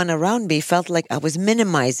 everyone around me felt like I was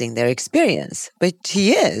minimizing their experience. But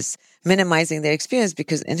he is minimizing their experience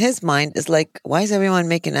because in his mind, it's like, why is everyone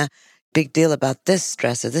making a big deal about this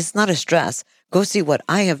stress. This is not a stress. Go see what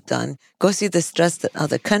I have done. Go see the stress that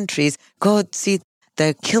other countries. Go see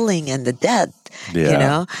the killing and the death,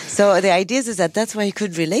 So the idea is that that's why he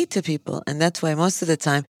could relate to people. And that's why most of the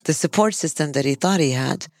time, the support system that he thought he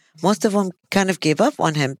had, most of them kind of gave up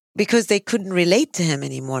on him because they couldn't relate to him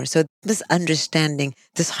anymore. So this understanding,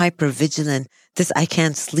 this hypervigilant, this I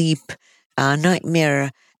can't sleep,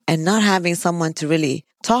 nightmare, and not having someone to really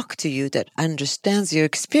talk to you that understands your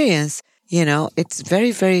experience, it's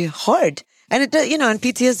very, very hard. And it, and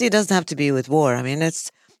PTSD doesn't have to be with war. I mean,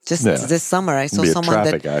 it's just this summer I saw someone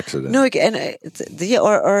traffic accident. No, and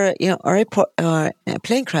or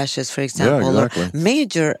plane crashes, for example, or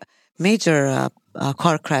major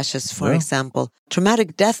car crashes, for example,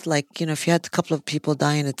 traumatic death. Like if you had a couple of people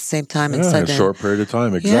dying at the same time in a short period of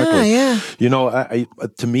time, exactly. I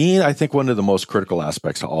to me, I think one of the most critical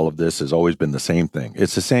aspects to all of this has always been the same thing.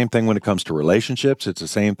 It's the same thing when it comes to relationships. It's the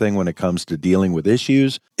same thing when it comes to dealing with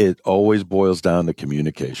issues. It always boils down to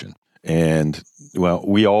communication. And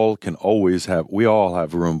we all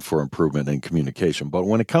have room for improvement in communication. But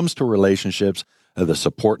when it comes to relationships, the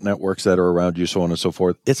support networks that are around you, so on and so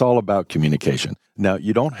forth, it's all about communication. Now,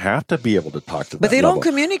 you don't have to be able to talk to them. But they don't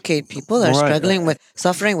communicate. People are suffering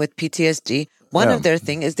with PTSD. One of their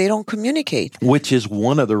things is they don't communicate. Which is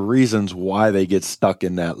one of the reasons why they get stuck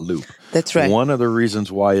in that loop. That's right. One of the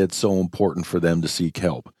reasons why it's so important for them to seek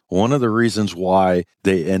help. One of the reasons why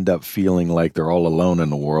they end up feeling like they're all alone in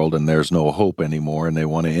the world and there's no hope anymore and they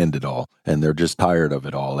want to end it all and they're just tired of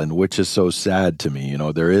it all, and which is so sad to me.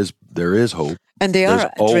 There is hope. And they are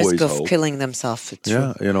at risk of killing themselves.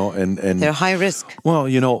 And they're high risk. Well,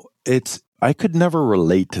 I could never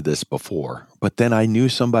relate to this before, but then I knew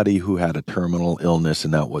somebody who had a terminal illness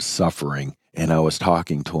and that was suffering. And I was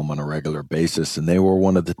talking to them on a regular basis, and they were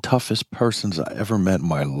one of the toughest persons I ever met in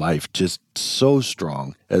my life, just so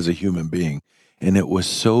strong as a human being. And it was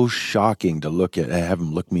so shocking to have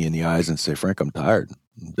them look me in the eyes and say, Frank, I'm tired.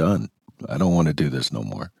 I'm done. I don't want to do this no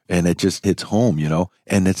more. And it just hits home,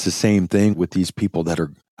 And it's the same thing with these people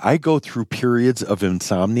I go through periods of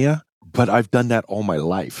insomnia, but I've done that all my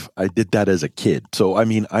life. I did that as a kid. So,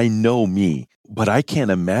 I know me, but I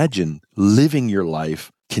can't imagine living your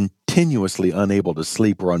life continuously unable to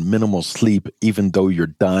sleep or on minimal sleep, even though you're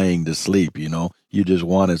dying to sleep, you just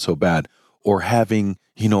want it so bad. Or having,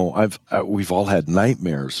 we've all had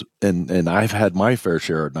nightmares and I've had my fair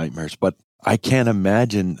share of nightmares, but I can't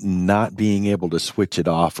imagine not being able to switch it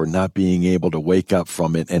off or not being able to wake up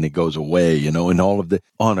from it and it goes away, and all of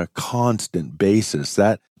on a constant basis.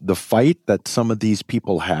 That the fight that some of these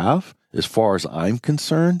people have, as far as I'm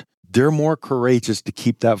concerned, they're more courageous to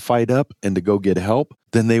keep that fight up and to go get help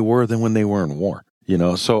than when they were in war.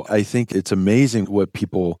 So I think it's amazing what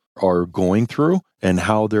people are going through and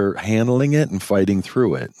how they're handling it and fighting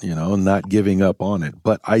through it, and not giving up on it.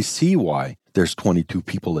 But I see why there's 22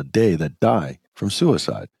 people a day that die from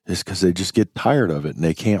suicide. It's because they just get tired of it and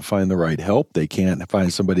they can't find the right help. They can't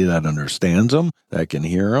find somebody that understands them, that can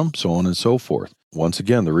hear them, so on and so forth. Once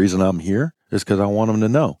again, the reason I'm here is because I want them to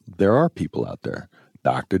know there are people out there.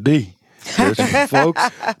 Dr. D.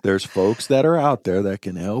 There's folks that are out there that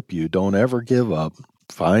can help you. Don't ever give up.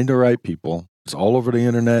 Find the right people. It's all over the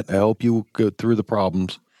internet to help you go through the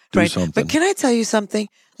problems. Do something. But can I tell you something?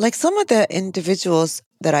 Like some of the individuals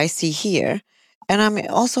that I see here, and I'm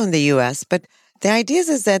also in the U.S., but the idea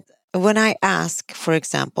is that when I ask, for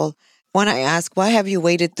example, why have you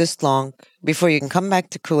waited this long before you can come back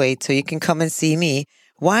to Kuwait so you can come and see me?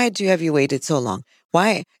 Why have you waited so long?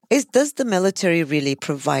 Does the military really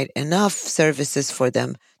provide enough services for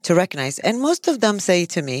them to recognize? And most of them say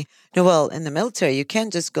to me, no, well, in the military, you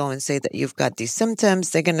can't just go and say that you've got these symptoms.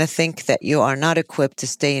 They're going to think that you are not equipped to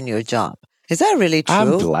stay in your job. Is that really true?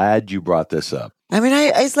 I'm glad you brought this up.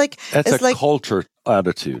 It's like... That's a culture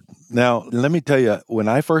attitude. Now, let me tell you, when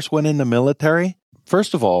I first went in the military,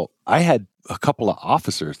 first of all, I had a couple of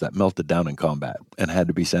officers that melted down in combat and had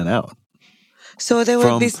to be sent out. So there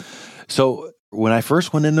would be... So when I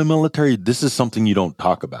first went in the military, this is something you don't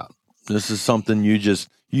talk about. This is something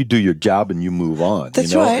you do your job and you move on.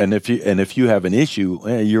 That's right. And if you have an issue,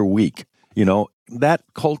 you're weak. That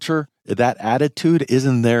culture, that attitude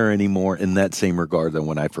isn't there anymore in that same regard than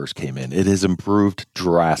when I first came in. It has improved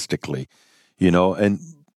drastically, and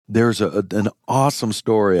there's an awesome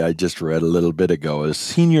story I just read a little bit ago. A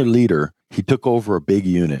senior leader, he took over a big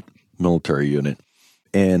unit, military unit.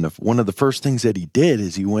 And one of the first things that he did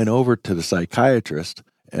is he went over to the psychiatrist,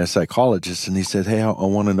 a psychologist, and he said, hey, I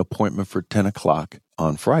want an appointment for 10 o'clock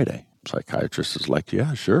on Friday. Psychiatrist is like,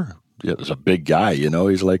 yeah, sure. Yeah, there's a big guy,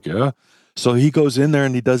 he's like, yeah. So he goes in there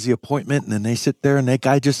and he does the appointment, and then they sit there and that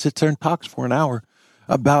guy just sits there and talks for an hour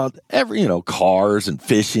about cars and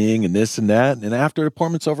fishing and this and that. And after the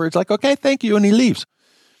appointment's over, it's like, okay, thank you. And he leaves.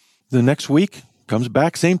 The next week, comes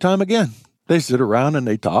back, same time again. They sit around and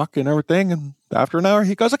they talk and everything. And after an hour,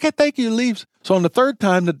 he goes, okay, thank you, leaves. So on the third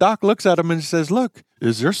time, the doc looks at him and says, look,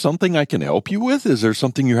 is there something I can help you with? Is there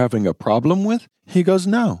something you're having a problem with? He goes,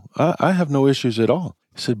 no, I have no issues at all.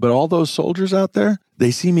 He said, but all those soldiers out there,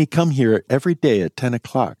 they see me come here every day at 10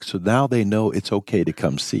 o'clock. So now they know it's okay to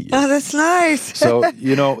come see you. Oh, that's nice. So, what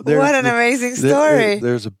an amazing story.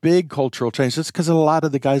 There's a big cultural change. It's because a lot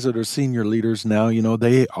of the guys that are senior leaders now,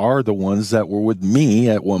 they are the ones that were with me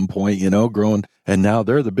at one point, growing, and now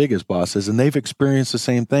they're the biggest bosses, and they've experienced the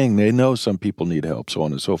same thing. They know some people need help, so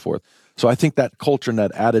on and so forth. So I think that culture and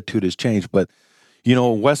that attitude has changed. But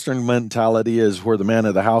Western mentality is we're the man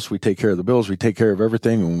of the house. We take care of the bills. We take care of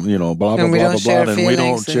everything. And, blah, blah, blah, blah, blah. And we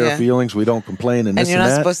don't share feelings. We don't complain. And you're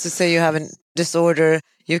not supposed to say you have a disorder.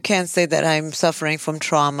 You can't say that I'm suffering from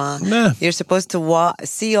trauma. Nah. You're supposed to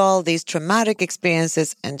see all these traumatic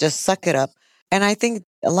experiences and just suck it up. And I think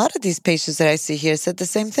a lot of these patients that I see here said the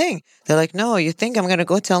same thing. They're like, no, you think I'm going to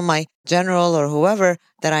go tell my general or whoever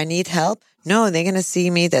that I need help? No, they're going to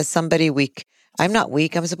see me as somebody weak. I'm not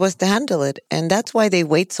weak. I'm supposed to handle it. And that's why they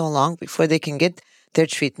wait so long before they can get their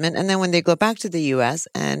treatment. And then when they go back to the U.S.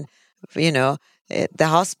 and, the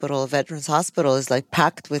hospital, Veterans Hospital is like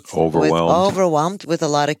packed with overwhelmed with a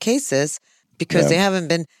lot of cases because they haven't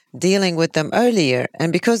been dealing with them earlier.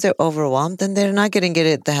 And because they're overwhelmed, then they're not going to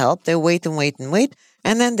get the help. They wait and wait and wait.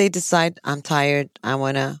 And then they decide, I'm tired. I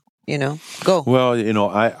want to, go. Well,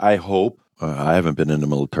 I hope. I haven't been in the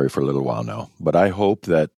military for a little while now, but I hope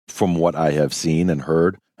that from what I have seen and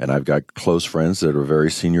heard, and I've got close friends that are very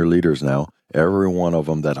senior leaders now, every one of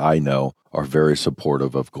them that I know are very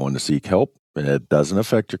supportive of going to seek help. And it doesn't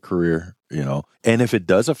affect your career, And if it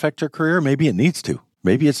does affect your career, maybe it needs to.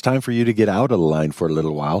 Maybe it's time for you to get out of the line for a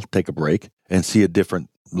little while, take a break, and see a different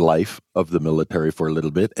life of the military for a little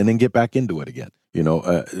bit, and then get back into it again.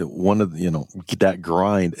 That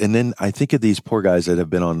grind. And then I think of these poor guys that have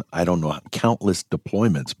been on, I don't know, countless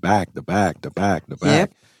deployments back to back to back to back.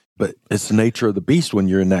 Yep. But it's the nature of the beast when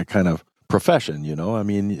you're in that kind of profession, I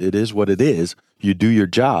mean, it is what it is. You do your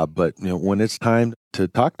job, but when it's time to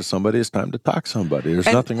talk to somebody, it's time to talk to somebody. There's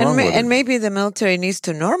nothing wrong with it. And maybe the military needs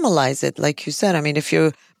to normalize it, like you said. I mean, if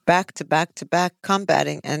you're back to back to back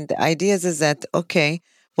combating, and the idea is that, okay,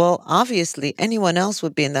 well, obviously anyone else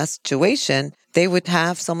would be in that situation. They would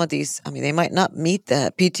have some of these, they might not meet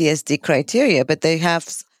the PTSD criteria, but they have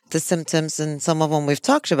the symptoms, and some of them we've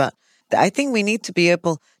talked about. I think we need to be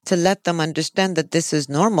able to let them understand that this is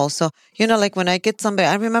normal. So, like when I get somebody,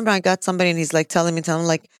 I remember I got somebody and he's like telling me,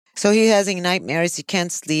 so he has nightmares, he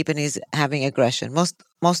can't sleep, and he's having aggression.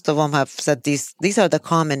 Most of them have said these are the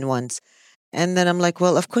common ones. And then I'm like,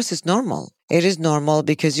 well, of course it's normal. It is normal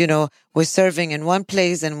because, we're serving in one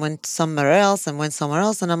place and went somewhere else. And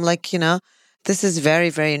I'm like, this is very,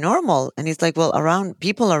 very normal. And he's like, well,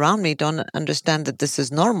 people around me don't understand that this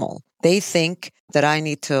is normal. They think that I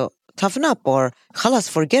need to toughen up or khalas,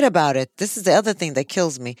 forget about it. This is the other thing that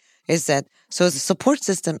kills me is that, so the support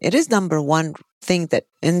system, it is number one thing that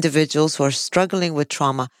individuals who are struggling with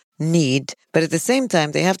trauma need. But at the same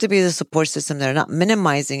time, they have to be the support system. They're not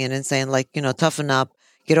minimizing it and saying toughen up,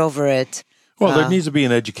 get over it. Well, there needs to be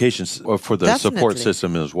an education for the support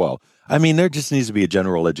system as well. I mean, there just needs to be a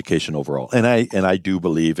general education overall. And I do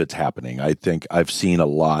believe it's happening. I think I've seen a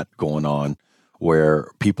lot going on where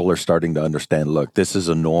people are starting to understand, look, this is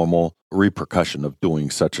a normal repercussion of doing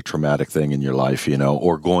such a traumatic thing in your life,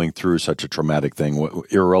 or going through such a traumatic thing,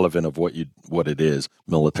 irrelevant of what it is,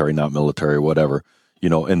 military, not military, whatever,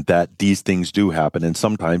 and that these things do happen. And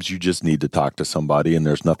sometimes you just need to talk to somebody and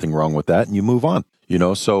there's nothing wrong with that and you move on,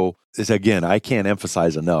 So again, I can't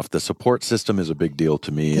emphasize enough. The support system is a big deal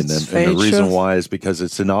to me. And the reason why is because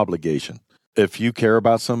it's an obligation. If you care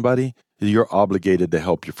about somebody, you're obligated to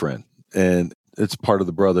help your friend. And it's part of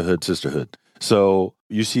the brotherhood, sisterhood. So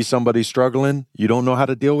you see somebody struggling, you don't know how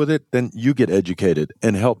to deal with it, then you get educated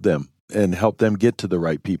and help them get to the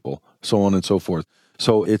right people, so on and so forth.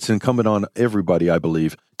 So it's incumbent on everybody, I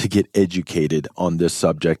believe, to get educated on this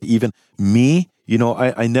subject. Even me,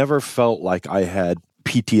 I never felt like I had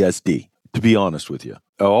PTSD, to be honest with you.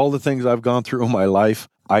 All the things I've gone through in my life,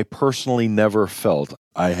 I personally never felt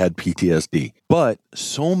I had PTSD. But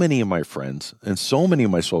so many of my friends and so many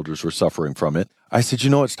of my soldiers were suffering from it. I said,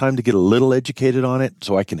 it's time to get a little educated on it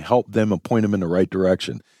so I can help them and point them in the right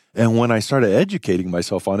direction. And when I started educating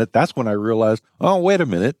myself on it, that's when I realized, oh, wait a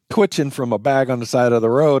minute, twitching from a bag on the side of the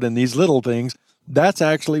road and these little things, that's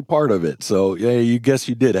actually part of it. So, yeah, you guess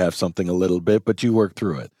you did have something a little bit, but you worked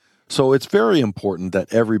through it. So it's very important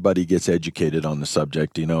that everybody gets educated on the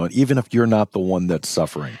subject, and even if you're not the one that's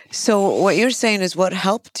suffering. So what you're saying is what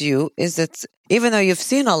helped you is that even though you've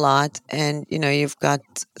seen a lot and, you've got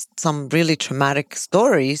some really traumatic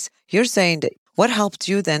stories, you're saying that what helped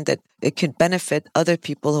you then that it could benefit other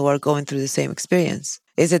people who are going through the same experience?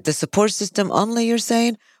 Is it the support system only you're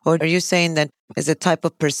saying? Or are you saying that is a type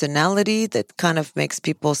of personality that kind of makes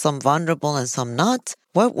people some vulnerable and some not?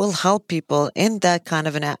 What will help people in that kind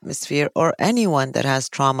of an atmosphere or anyone that has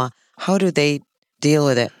trauma? How do they deal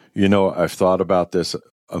with it? I've thought about this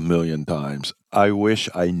a million times. I wish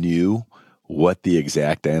I knew what the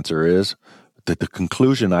exact answer is. The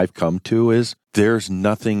conclusion I've come to is there's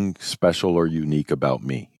nothing special or unique about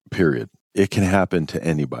me, period. It can happen to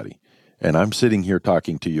anybody. And I'm sitting here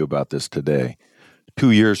talking to you about this today.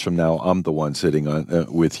 2 years from now, I'm the one sitting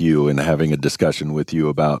on with you and having a discussion with you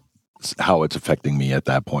about how it's affecting me at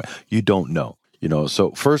that point. You don't know.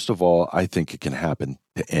 So first of all, I think it can happen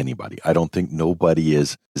to anybody. I don't think nobody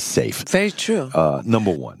is safe. Very true.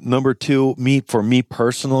 Number one. Number two, for me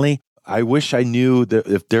personally, I wish I knew that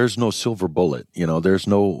if there's no silver bullet, there's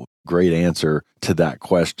no great answer to that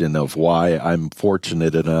question of why I'm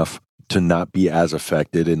fortunate enough to not be as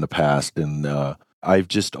affected in the past. And I've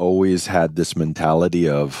just always had this mentality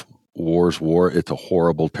of war's war. It's a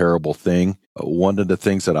horrible, terrible thing. One of the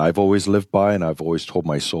things that I've always lived by, and I've always told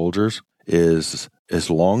my soldiers, is as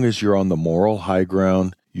long as you're on the moral high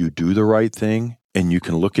ground, you do the right thing, and you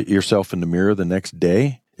can look at yourself in the mirror the next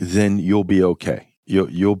day, then you'll be okay.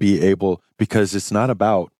 You'll be able, because it's not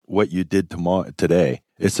about what you did today.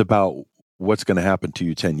 It's about what's going to happen to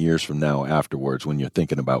you 10 years from now afterwards when you're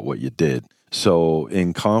thinking about what you did. So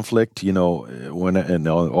in conflict, and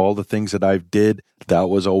all the things that I've did, that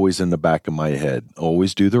was always in the back of my head.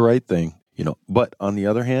 Always do the right thing, But on the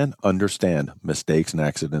other hand, understand mistakes and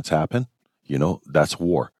accidents happen. That's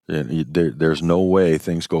war. There's no way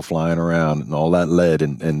things go flying around and all that lead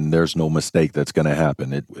and there's no mistake that's going to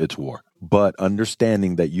happen. It's war. But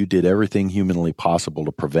understanding that you did everything humanly possible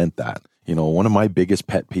to prevent that. One of my biggest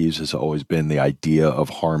pet peeves has always been the idea of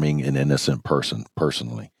harming an innocent person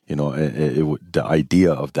personally. The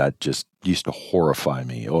idea of that just used to horrify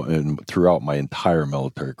me and throughout my entire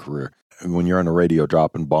military career. When you're on the radio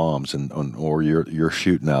dropping bombs or you're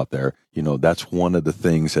shooting out there, that's one of the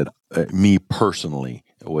things that me personally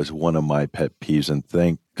was one of my pet peeves. And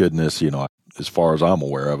thank goodness, as far as I'm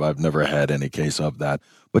aware of, I've never had any case of that.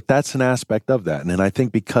 But that's an aspect of that. And I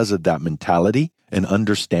think because of that mentality and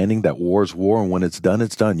understanding that war is war and when it's done,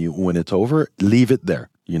 it's done. When it's over, leave it there,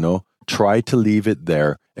 Try to leave it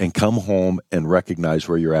there and come home and recognize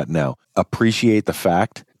where you're at now. Appreciate the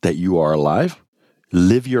fact that you are alive.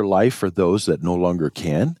 Live your life for those that no longer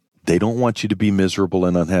can. They don't want you to be miserable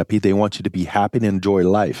and unhappy. They want you to be happy and enjoy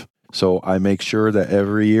life. So I make sure that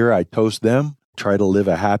every year I toast them, try to live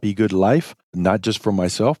a happy, good life, not just for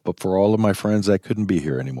myself, but for all of my friends that couldn't be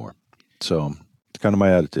here anymore. So it's kind of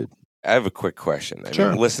my attitude. I have a quick question.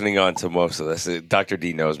 Sure. Listening on to most of this, Dr.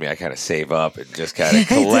 D knows me. I kind of save up and just kind of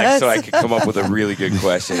collect so I can come up with a really good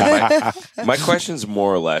question. My question's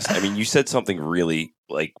more or less, you said something really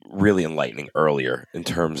enlightening earlier in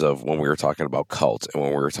terms of when we were talking about cults and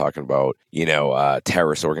when we were talking about,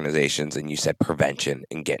 terrorist organizations, and you said prevention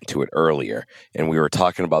and getting to it earlier. And we were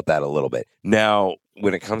talking about that a little bit. Now,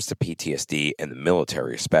 when it comes to PTSD and the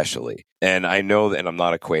military especially, and I know that, and I'm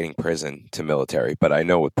not equating prison to military, but I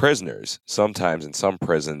know with prisoners, sometimes in some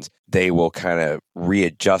prisons, they will kind of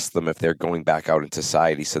readjust them if they're going back out into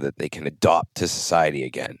society so that they can adopt to society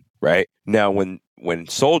again, right? Now, when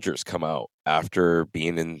soldiers come out after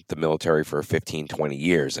being in the military for 15, 20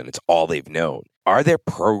 years, and it's all they've known, are there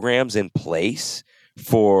programs in place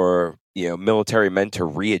for, military men to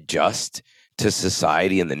readjust to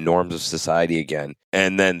society and the norms of society again?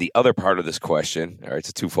 And then the other part of this question, all right, it's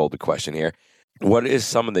a twofold question here. What is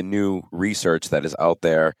some of the new research that is out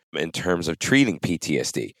there in terms of treating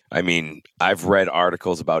PTSD? I've read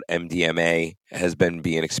articles about MDMA has been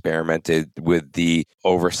being experimented with the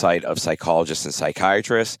oversight of psychologists and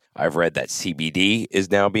psychiatrists. I've read that CBD is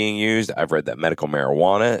now being used. I've read that medical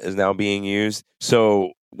marijuana is now being used.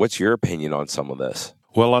 So what's your opinion on some of this?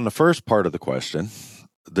 Well, on the first part of the question,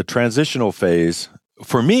 the transitional phase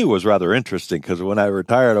for me was rather interesting because when I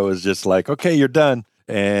retired, I was just like, okay, you're done.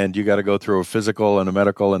 And you got to go through a physical and a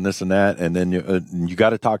medical and this and that. And then you got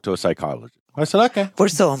to talk to a psychologist. I said, okay. We're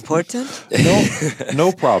so important.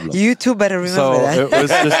 No problem. You two better remember that. It was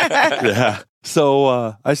just, yeah.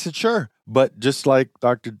 So I said, sure. But just like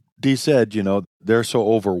Dr. D said, they're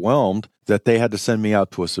so overwhelmed that they had to send me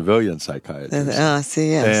out to a civilian psychiatrist. Yes.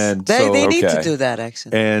 And they need to do that,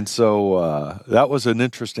 actually. And so that was an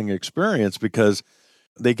interesting experience because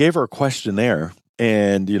they gave her a questionnaire.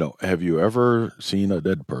 And, have you ever seen a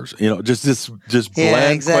dead person? Just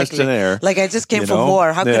bland questionnaire. Like, I just came from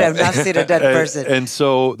war. How could I have not seen a dead person? And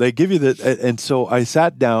so they give you that. And so I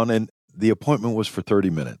sat down, and the appointment was for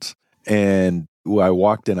 30 minutes. And I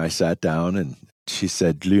walked in, I sat down, and she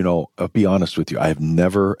said, I'll be honest with you. I have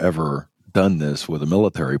never, ever done this with a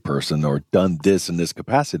military person or done this in this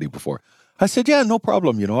capacity before. I said, yeah, no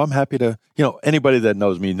problem. I'm happy to, anybody that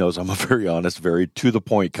knows me knows I'm a very honest, very to the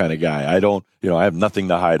point kind of guy. I don't, I have nothing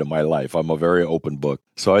to hide in my life. I'm a very open book.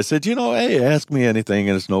 So I said, hey, ask me anything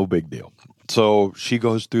and it's no big deal. So she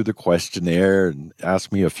goes through the questionnaire and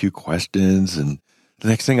asks me a few questions. And the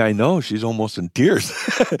next thing I know, she's almost in tears.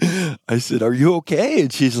 I said, are you okay?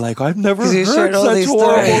 And she's like, I've never heard such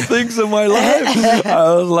horrible things in my life.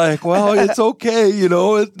 I was like, well, it's okay.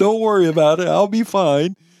 Don't worry about it. I'll be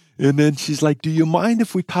fine. And then she's like, do you mind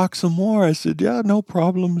if we talk some more? I said, yeah, no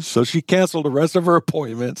problem. So she canceled the rest of her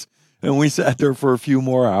appointments. And we sat there for a few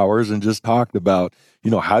more hours and just talked about,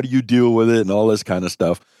 how do you deal with it and all this kind of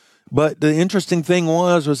stuff. But the interesting thing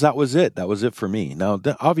was that was it. That was it for me. Now,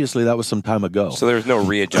 obviously, that was some time ago. So there was no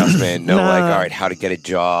readjustment, all right, how to get a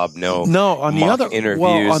job, no on the other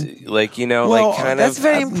interviews, that's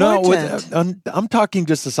very important. I'm talking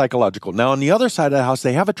just the psychological. Now, on the other side of the house,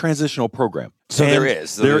 they have a transitional program. So there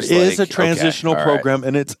is. There is a transitional program,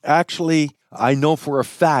 and it's actually, I know for a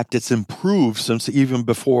fact, it's improved since even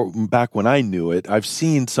back when I knew it. I've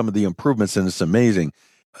seen some of the improvements, and it's amazing.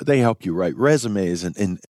 They help you write resumes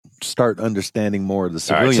and start understanding more of the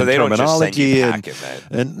civilian terminology.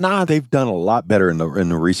 They've done a lot better in the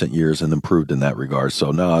recent years and improved in that regard.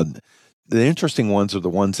 So the interesting ones are the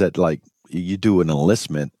ones that like you do an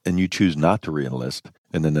enlistment and you choose not to re-enlist.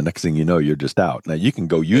 And then the next thing you know, you're just out. Now you can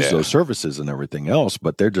go use those services and everything else,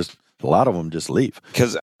 but a lot of them just leave.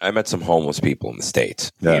 Because I met some homeless people in the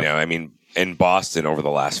States, in Boston over the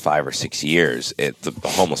last 5 or 6 years, the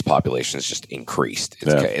homeless population has just increased.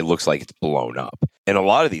 It looks like it's blown up. And a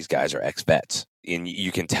lot of these guys are ex-vets. And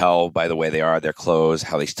you can tell by the way they are, their clothes,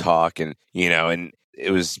 how they talk. And, and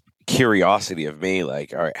it was curiosity of me,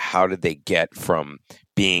 like, all right, how did they get from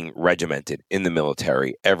being regimented in the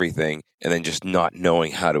military, everything, and then just not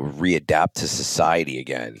knowing how to readapt to society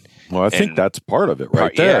again? Well, I think that's part of it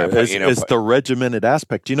right there. It's the regimented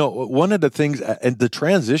aspect. One of the things, and the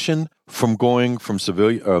transition from going from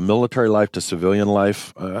military life to civilian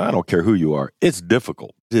life, I don't care who you are, it's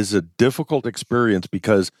difficult. It is a difficult experience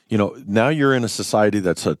because, now you're in a society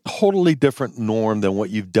that's a totally different norm than what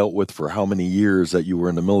you've dealt with for how many years that you were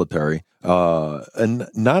in the military. And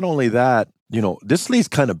not only that, this leads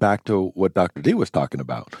kind of back to what Dr. D was talking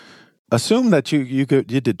about. Assume that you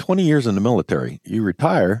did 20 years in the military, you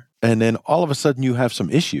retire, and then all of a sudden you have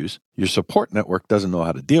some issues. Your support network doesn't know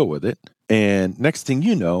how to deal with it. And next thing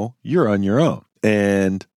you know, you're on your own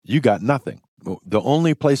and you got nothing. The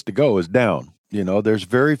only place to go is down. There's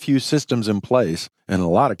very few systems in place in a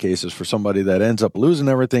lot of cases for somebody that ends up losing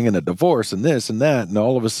everything in a divorce and this and that. And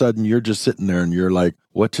all of a sudden you're just sitting there and you're like,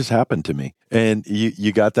 what just happened to me? And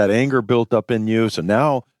you got that anger built up in you. So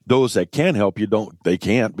now those that can help you they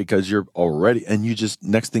can't because you're already, and you just,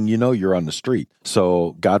 next thing you know, you're on the street.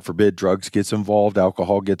 So God forbid drugs gets involved,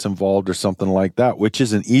 alcohol gets involved or something like that, which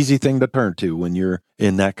is an easy thing to turn to when you're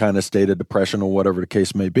in that kind of state of depression or whatever the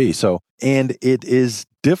case may be. So, and it is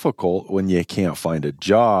difficult when you can't find a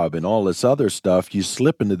job and all this other stuff. You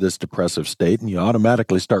slip into this depressive state and you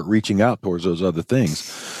automatically start reaching out towards those other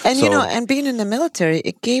things. And, and being in the military,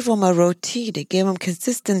 it gave them a routine, it gave them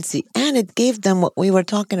consistency, and it gave them what we were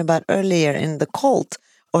talking about earlier in the cult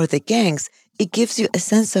or the gangs. It gives you a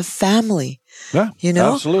sense of family. Yeah,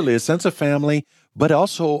 absolutely. A sense of family, but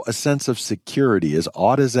also a sense of security, as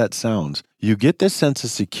odd as that sounds. You get this sense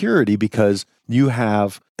of security because you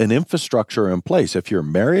have an infrastructure in place. If you're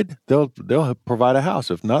married, they'll provide a house.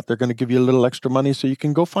 If not, they're going to give you a little extra money so you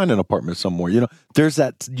can go find an apartment somewhere. There's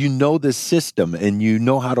that, this system and you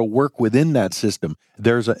know how to work within that system.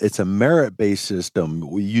 It's a merit-based system.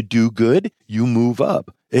 You do good, you move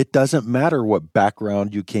up. It doesn't matter what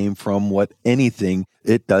background you came from, what anything,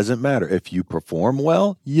 it doesn't matter. If you perform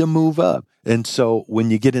well, you move up. And so when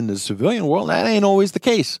you get into the civilian world, that ain't always the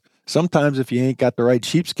case. Sometimes if you ain't got the right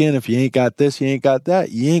sheepskin, if you ain't got this, you ain't got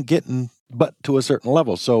that, you ain't getting but to a certain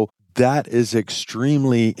level. So that is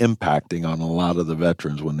extremely impacting on a lot of the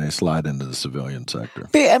veterans when they slide into the civilian sector.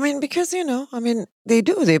 Because, they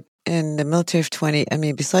do. They in the military of 20,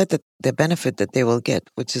 besides the benefit that they will get,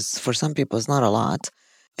 which is for some people is not a lot,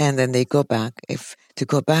 and then they go back, to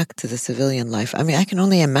go back to the civilian life. I can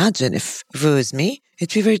only imagine if it was me,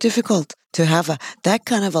 it'd be very difficult to have that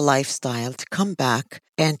kind of a lifestyle, to come back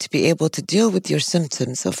and to be able to deal with your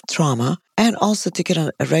symptoms of trauma and also to get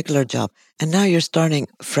a regular job. And now you're starting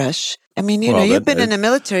fresh. I mean, Well, you've been in the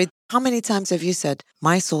military. How many times have you said,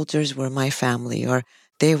 my soldiers were my family, or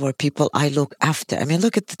they were people I look after? I mean,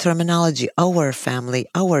 look at the terminology, our family,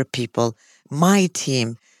 our people, my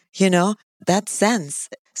team, that sense.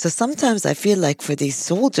 So sometimes I feel like for these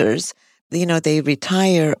soldiers, they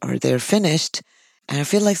retire or they're finished. And I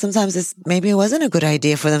feel like sometimes maybe it wasn't a good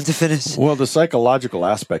idea for them to finish. Well, the psychological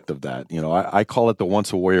aspect of that, I call it the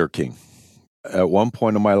once a warrior king. At one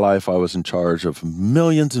point in my life, I was in charge of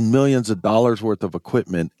millions and millions of dollars worth of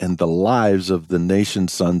equipment, and the lives of the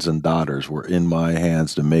nation's sons and daughters were in my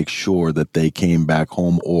hands to make sure that they came back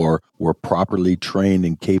home or were properly trained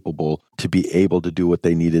and capable to be able to do what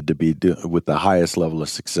they needed to be doing with the highest level of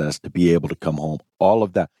success, to be able to come home. All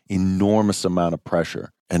of that enormous amount of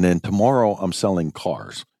pressure. And then tomorrow I'm selling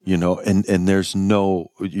cars, and there's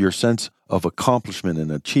your sense of accomplishment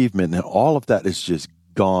and achievement and all of that is just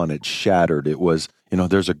gone. It's shattered. It was,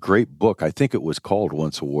 there's a great book, I think it was called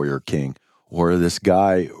Once a Warrior King, where this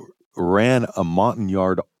guy ran a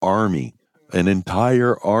Montagnard army, an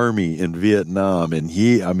entire army in Vietnam. And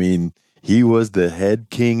he was the head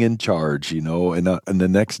king in charge, and the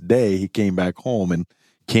next day he came back home and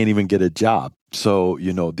can't even get a job. So,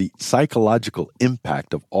 the psychological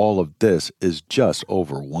impact of all of this is just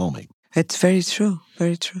overwhelming. It's very true.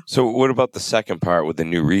 Very true. So what about the second part with the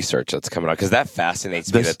new research that's coming out? Because that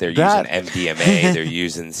fascinates me that they're using MDMA, they're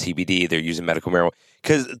using CBD, they're using medical marijuana.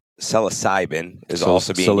 Because psilocybin is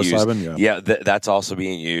also being used. Yeah, that's also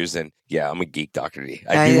being used. And I'm a geek, Dr. D.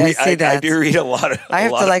 I see that. I do read a lot of... I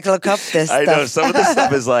have to look up this stuff. I know. Some of the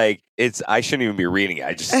stuff is I shouldn't even be reading it.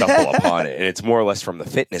 I just stumble upon it. And it's more or less from the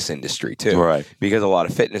fitness industry, too. Right. Because a lot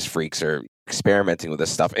of fitness freaks are experimenting with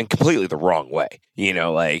this stuff in completely the wrong way.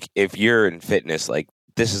 If you're in fitness,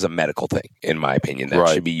 this is a medical thing, in my opinion, that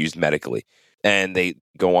should be used medically. And they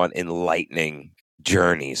go on enlightening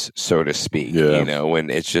journeys, so to speak, when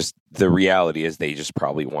it's just the reality is they just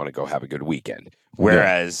probably want to go have a good weekend.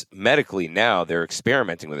 Whereas medically now they're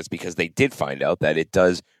experimenting with this because they did find out that it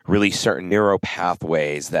does release certain neural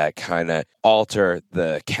pathways that kind of alter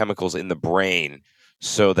the chemicals in the brain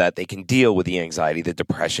so that they can deal with the anxiety, the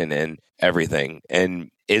depression, and everything.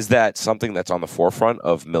 And is that something that's on the forefront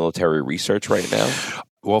of military research right now?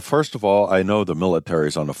 Well, first of all, I know the military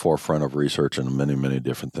is on the forefront of research in many, many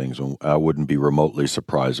different things. I wouldn't be remotely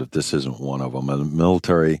surprised if this isn't one of them. And the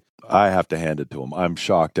military, I have to hand it to them. I'm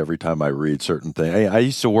shocked every time I read certain things. I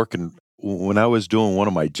used to work when I was doing one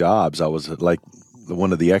of my jobs, I was like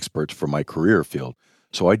one of the experts for my career field.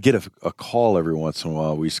 So I'd get a call every once in a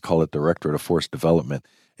while. We used to call it Directorate of Force Development.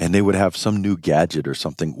 And they would have some new gadget or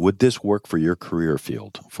something. Would this work for your career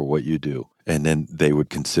field, for what you do? And then they would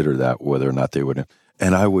consider that, whether or not they would.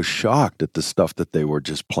 And I was shocked at the stuff that they were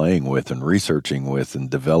just playing with and researching with and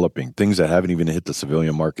developing, things that haven't even hit the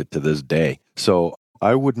civilian market to this day. So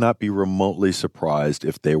I would not be remotely surprised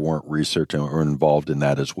if they weren't researching or involved in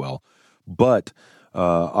that as well. But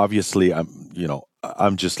obviously,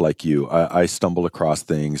 I'm just like you. I stumble across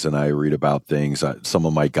things and I read about things. Some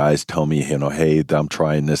of my guys tell me, hey, I'm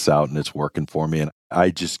trying this out and it's working for me. And I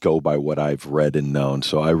just go by what I've read and known.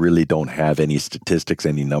 So I really don't have any statistics,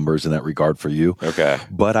 any numbers in that regard for you. Okay.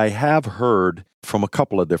 But I have heard from a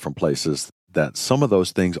couple of different places that some of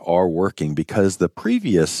those things are working because the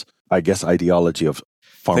previous, I guess, ideology of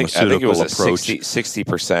pharmaceutical I think it was approach. a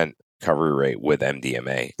 60% recovery rate with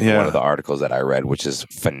MDMA in Yeah. one of the articles that I read, which is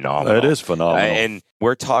phenomenal. It is phenomenal. And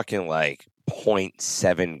we're talking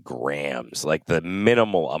 0.7 grams, the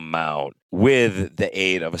minimal amount with the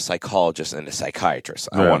aid of a psychologist and a psychiatrist.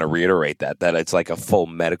 I want to reiterate that it's like a full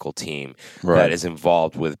medical team that is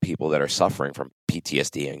involved with people that are suffering from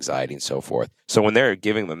PTSD, anxiety, and so forth. So when they're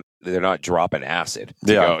giving them, they're not dropping acid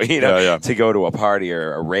to go, to go to a party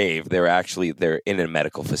or a rave. They're in a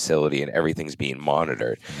medical facility and everything's being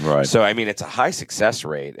monitored. Right. So, it's a high success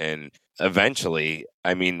rate. And eventually,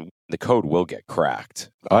 the code will get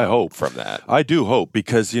cracked. I hope from that. I do hope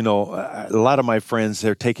because, a lot of my friends,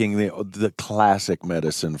 they're taking the classic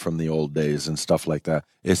medicine from the old days and stuff like that.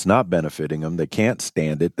 It's not benefiting them. They can't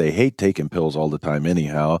stand it. They hate taking pills all the time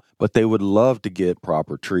anyhow, but they would love to get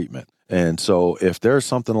proper treatment. And so if there's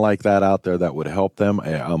something like that out there that would help them,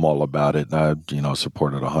 I'm all about it. And I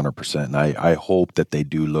support it 100%. And I hope that they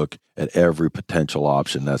do look at every potential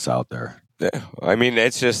option that's out there. Yeah.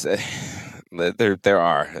 It's just... There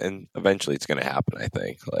are, and eventually it's going to happen, I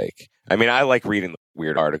think. I like reading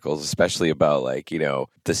weird articles, especially about, the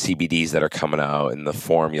CBDs that are coming out and the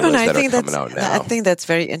formulas that are coming out now. I think that's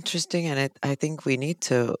very interesting, and I think we need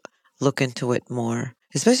to look into it more,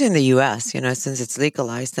 especially in the U.S., since it's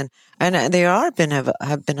legalized. And there have been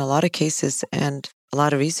a lot of cases, and a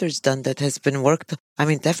lot of research done that has been worked. I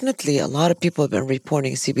mean, definitely a lot of people have been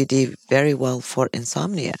reporting CBD very well for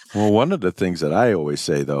insomnia. Well, one of the things that I always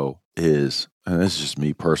say, though, is, and this is just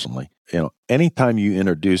me personally, anytime you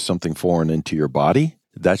introduce something foreign into your body,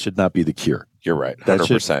 that should not be the cure. You're right.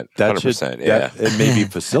 100%. 100%. Yeah. It maybe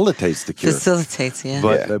facilitates the cure. Facilitates,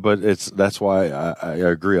 yeah. But that's why I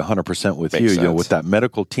agree 100% with you. Sense. With that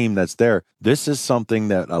medical team that's there, this is something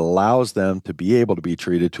that allows them to be able to be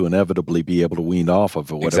treated, to inevitably be able to wean off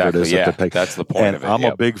of whatever it is that they take. That's the point of it. I'm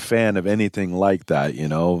a big fan of anything like that.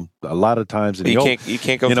 A lot of times you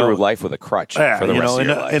can't go through life with a crutch for the rest of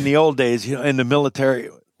your life. In the old days, in the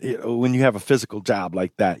military, when you have a physical job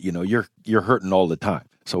like that, you're hurting all the time.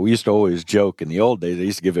 So we used to always joke in the old days. I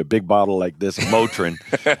used to give you a big bottle like this of Motrin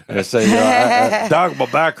and I say, "Dog, my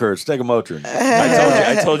back hurts. Take a Motrin."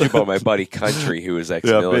 I told you about my buddy Country, who was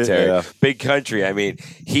ex-military. Big Country. I mean,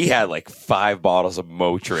 he had like 5 bottles of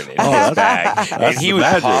Motrin in his bag, and he would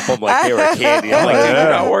pop them like they were candy. I'm like, dude, you're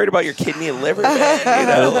not worried about your kidney and liver,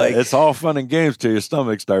 man. It's all fun and games till your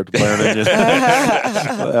stomach starts burning.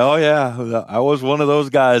 Oh yeah, I was one of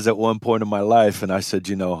those guys at one point in my life, and I said,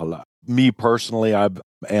 me personally, I'm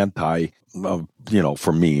anti,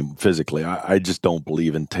 for me physically, I just don't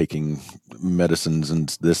believe in taking medicines and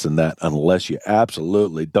this and that unless you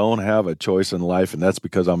absolutely don't have a choice in life. And that's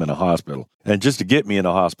because I'm in a hospital. And just to get me in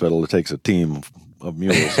a hospital, it takes a team of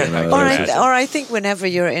mules. Or I think whenever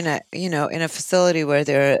you're in a facility where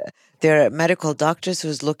there are medical doctors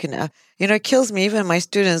who's looking at, it kills me, even my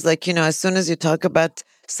students, as soon as you talk about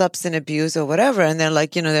substance abuse or whatever, and they're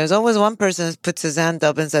like, there's always one person who puts his hand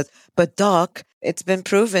up and says, "But doc, it's been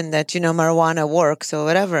proven that, marijuana works," or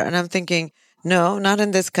whatever. And I'm thinking, no, not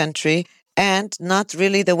in this country, and not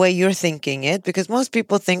really the way you're thinking it, because most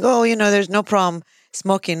people think, there's no problem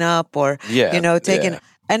smoking up or, taking...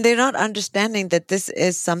 And they're not understanding that this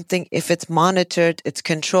is something, if it's monitored, it's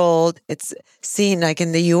controlled, it's seen, like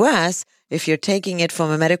in the U.S., if you're taking it from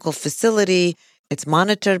a medical facility, it's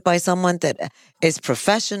monitored by someone that is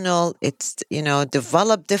professional. It's,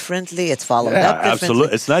 developed differently. It's followed up differently.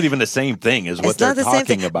 Absolutely. It's not even the same thing as what they're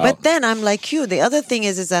talking about. But then I'm like you. The other thing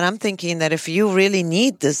is that I'm thinking that if you really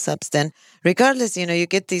need this substance, regardless, you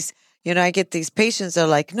get these, I get these patients that are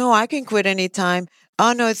like, "No, I can quit anytime.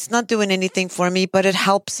 Oh, no, it's not doing anything for me, but it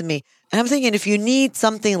helps me." And I'm thinking, if you need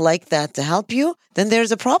something like that to help you, then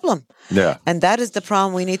there's a problem. Yeah. And that is the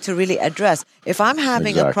problem we need to really address. If I'm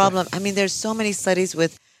having a problem, there's so many studies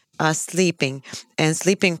with sleeping and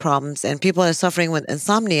sleeping problems, and people are suffering with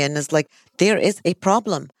insomnia, and it's like, there is a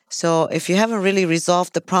problem. So if you haven't really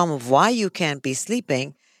resolved the problem of why you can't be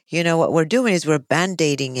sleeping, what we're doing is we're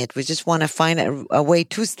band-aiding it. We just want to find a way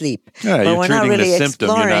to sleep. Yeah, but you're we're treating not really the symptom.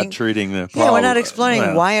 You're not treating the problem. Yeah, we're not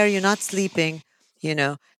exploring why are you not sleeping,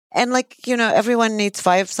 And everyone needs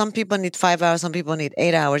 5. Some people need 5 hours. Some people need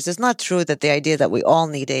 8 hours. It's not true that the idea that we all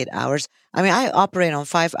need 8 hours. I operate on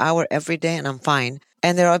 5 hours every day, and I'm fine.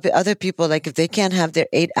 And there are other people, like if they can't have their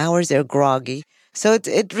 8 hours, they're groggy. So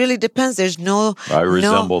it really depends. There's I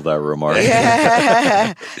resemble that remark.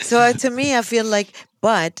 Yeah. So to me, I feel like,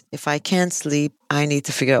 but if I can't sleep, I need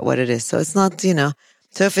to figure out what it is. So it's not,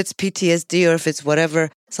 So if it's PTSD or if it's whatever,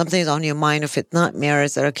 something's on your mind, if it's not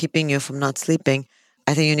mirrors that are keeping you from not sleeping,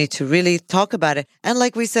 I think you need to really talk about it. And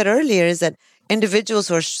like we said earlier, is that individuals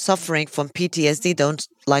who are suffering from PTSD don't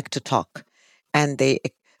like to talk. And they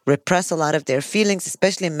repress a lot of their feelings,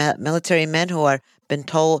 especially military men who are been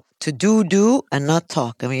told to do and not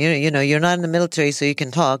talk. You're not in the military, so you can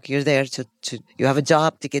talk. You're there you have a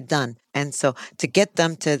job to get done. And so to get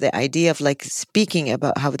them to the idea of speaking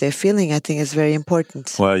about how they're feeling, I think is very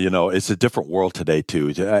important. Well, it's a different world today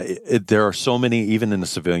too. There are so many, even in the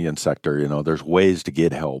civilian sector, there's ways to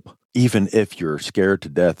get help. Even if you're scared to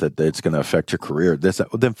death that it's going to affect your career,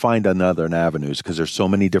 then find another avenues, because there's so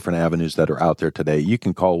many different avenues that are out there today. You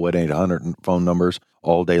can call 1-800 phone numbers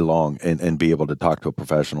all day long and be able to talk to a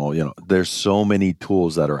professional. There's so many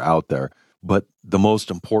tools that are out there, but the most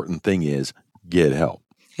important thing is get help.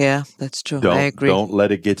 Yeah, that's true. I agree. Don't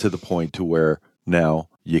let it get to the point to where now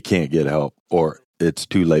you can't get help, or it's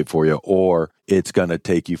too late for you, or it's going to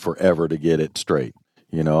take you forever to get it straight.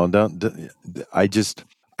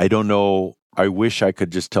 I don't know. I wish I could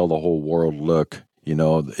just tell the whole world, look,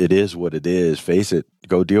 it is what it is. Face it.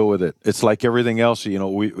 Go deal with it. It's like everything else.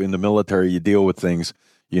 We in the military, you deal with things.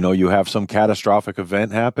 You have some catastrophic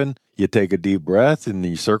event happen. You take a deep breath and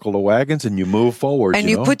you circle the wagons and you move forward. And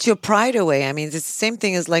you put your pride away. It's the same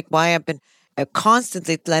thing as why I've been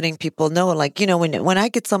constantly letting people know, when I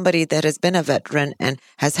get somebody that has been a veteran and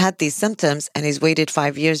has had these symptoms and he's waited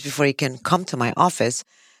 5 years before he can come to my office,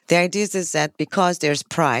 The idea is that because there's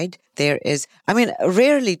pride,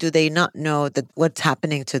 rarely do they not know that what's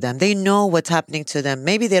happening to them. They know what's happening to them.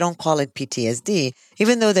 Maybe they don't call it PTSD,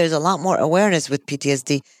 even though there's a lot more awareness with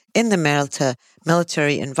PTSD in the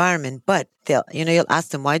military environment. But you'll ask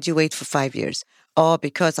them, why'd you wait for 5 years? Oh,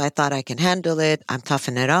 because I thought I can handle it. I'm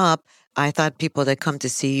toughing it up. I thought people that come to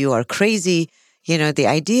see you are crazy. The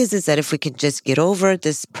idea is that if we can just get over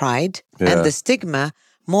this pride and the stigma,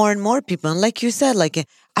 more and more people, and like you said,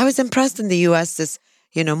 I was impressed in the U.S.,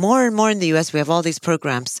 more and more in the U.S., we have all these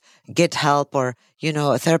programs, Get Help or,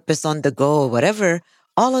 a therapist on the go or whatever,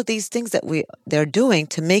 all of these things that they're doing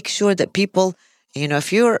to make sure that people,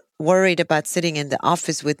 if you're worried about sitting in the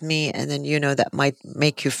office with me and then, that might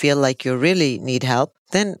make you feel like you really need help,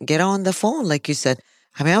 then get on the phone, like you said.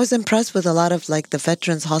 I was impressed with a lot of the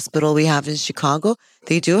Veterans Hospital we have in Chicago.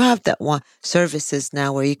 They do have that one services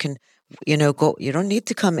now where you can, go, you don't need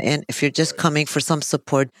to come in if you're just coming for some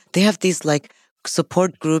support. They have these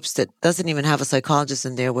support groups that doesn't even have a psychologist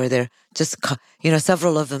in there where they're just,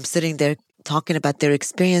 several of them sitting there talking about their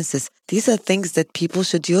experiences. These are things that people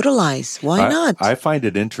should utilize. Why not? I find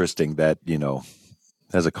it interesting that,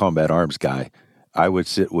 as a combat arms guy, I would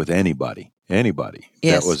sit with anybody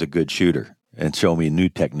that was a good shooter and show me a new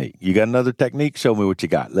technique. You got another technique? Show me what you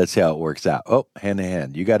got. Let's see how it works out. Oh, hand in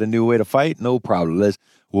hand. You got a new way to fight? No problem.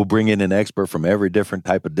 We'll bring in an expert from every different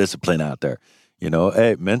type of discipline out there.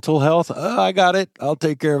 Hey, mental health, I got it. I'll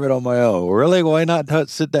take care of it on my own. Really? Why not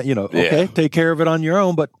sit down? Okay, take care of it on your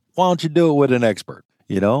own, but why don't you do it with an expert?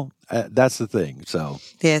 That's the thing. So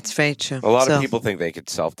yeah, it's very true. A lot of people think they could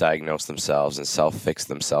self-diagnose themselves and self-fix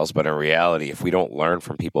themselves, but in reality, if we don't learn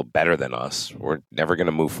from people better than us, we're never going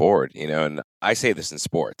to move forward. And I say this in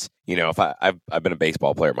sports. If I've been a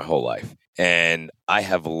baseball player my whole life, and I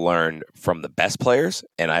have learned from the best players,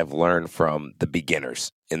 and I've learned from the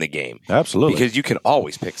beginners in the game. Absolutely. Because you can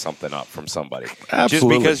always pick something up from somebody. Absolutely.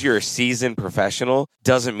 Just because you're a seasoned professional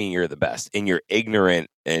doesn't mean you're the best. And you're ignorant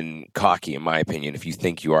and cocky, in my opinion, if you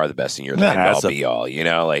think you are the best and you're the end-all be-all.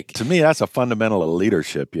 To me, that's a fundamental of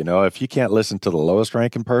leadership. If you can't listen to the lowest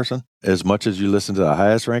ranking person as much as you listen to the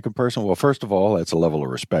highest ranking person, well, first of all, that's a level of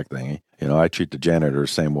respect thing. I treat the janitor the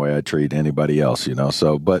same way I treat anybody else,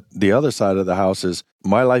 So, but the other side of the house is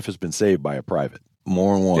my life has been saved by a private.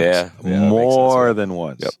 More than once. Yeah, more than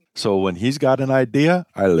once. Yep. So when he's got an idea,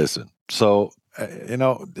 I listen. So,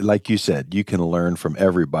 like you said, you can learn from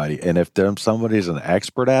everybody. And if somebody's an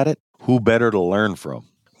expert at it, who better to learn from?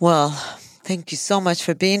 Well, thank you so much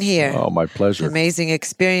for being here. Oh, my pleasure. Amazing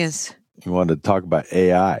experience. You wanted to talk about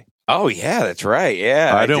AI. Oh yeah, that's right.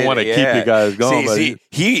 Yeah, I didn't want to keep you guys going.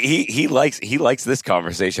 He likes this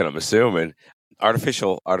conversation. I'm assuming.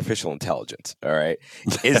 Artificial intelligence, all right?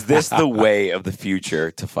 Is this the way of the future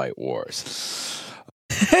to fight wars?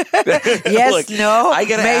 Yes, Look, no,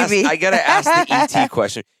 maybe. I gotta ask the ET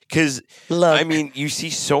question. Because, you see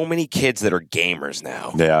so many kids that are gamers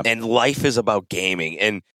now. Yeah. And life is about gaming.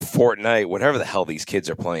 And Fortnite, whatever the hell these kids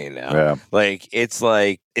are playing now. Yeah. It's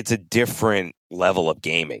a different level of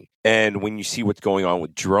gaming. And when you see what's going on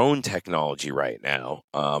with drone technology right now,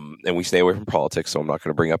 and we stay away from politics, so I'm not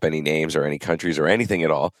going to bring up any names or any countries or anything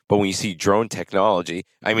at all. But when you see drone technology,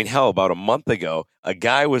 hell, about a month ago, a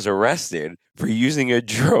guy was arrested for using a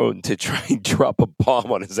drone to try and drop a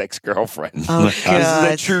bomb on his ex-girlfriend. Oh, This God.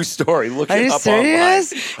 is a true story. Look Are it you up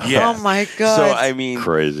serious? online. Yeah. Oh, my God. So,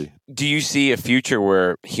 Crazy. do you see a future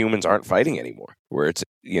where humans aren't fighting anymore? Where it's,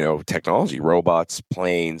 technology, robots,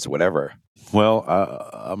 planes, whatever? Well,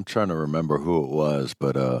 I'm trying to remember who it was,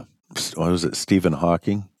 but was it Stephen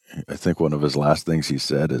Hawking? I think one of his last things he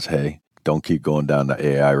said is, hey, don't keep going down the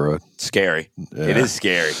AI road. Scary. Yeah. It is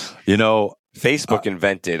scary. Facebook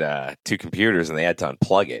invented two computers and they had to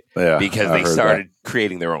unplug it because they started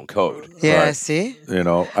creating their own code. Yeah, Right. see?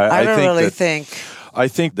 I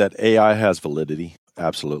think that AI has validity.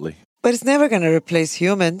 Absolutely. But it's never going to replace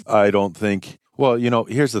humans. I don't think. Well,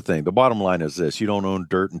 here's the thing. The bottom line is this. You don't own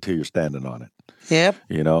dirt until you're standing on it. Yep.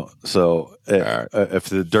 So if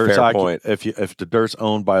the dirt's if the dirt's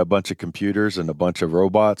owned by a bunch of computers and a bunch of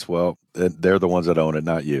robots, well, they're the ones that own it,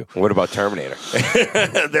 not you. What about Terminator?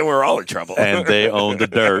 Then we're all in trouble. And they own the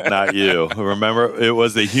dirt, not you. Remember, it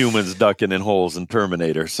was the humans ducking in holes in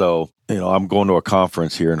Terminator. So, I'm going to a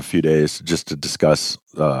conference here in a few days just to discuss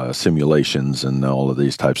simulations and all of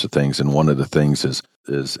these types of things. And one of the things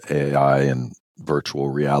is AI and virtual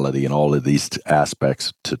reality and all of these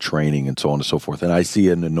aspects to training and so on and so forth. And I see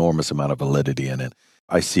an enormous amount of validity in it.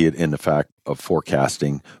 I see it in the fact of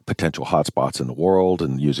forecasting potential hotspots in the world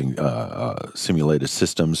and using simulated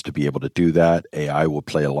systems to be able to do that. AI will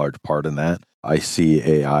play a large part in that. I see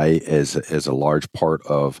AI as a large part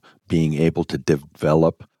of being able to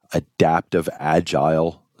develop adaptive,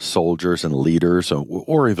 agile soldiers and leaders,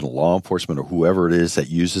 or even law enforcement or whoever it is that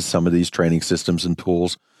uses some of these training systems and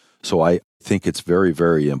tools. So I think it's very,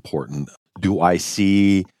 very important. Do I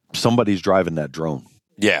see somebody's driving that drone?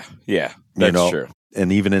 Yeah, that's true.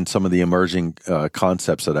 And even in some of the emerging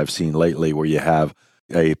concepts that I've seen lately where you have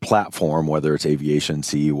a platform, whether it's aviation,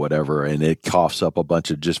 sea, whatever, and it coughs up a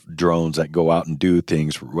bunch of just drones that go out and do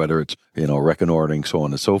things, whether it's, reconnoitering, so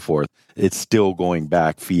on and so forth, it's still going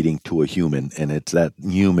back, feeding to a human, and it's that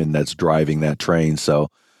human that's driving that train. So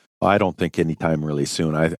I don't think anytime really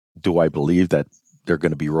soon. I believe that there are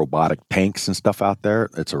going to be robotic tanks and stuff out there?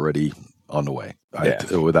 It's already on the way,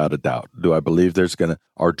 without a doubt. Do I believe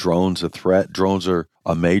are drones a threat? Drones are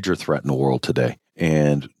a major threat in the world today.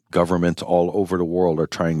 And governments all over the world are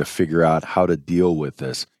trying to figure out how to deal with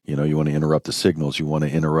this. You want to interrupt the signals. You want to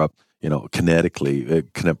interrupt,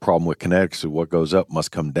 kinetically. Problem with kinetics is what goes up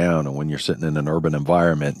must come down. And when you're sitting in an urban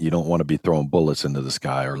environment, you don't want to be throwing bullets into the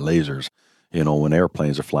sky or lasers, when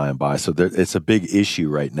airplanes are flying by. So it's a big issue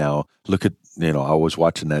right now. Look at, I was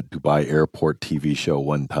watching that Dubai airport TV show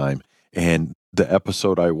one time, and the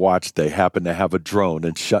episode I watched, they happened to have a drone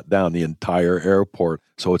and shut down the entire airport.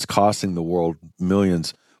 So it's costing the world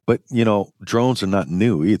millions. But, drones are not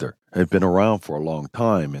new either. They've been around for a long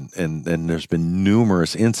time. And there's been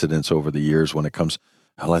numerous incidents over the years when it comes.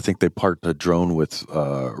 Hell, I think they parked a drone with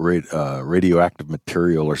radioactive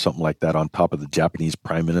material or something like that on top of the Japanese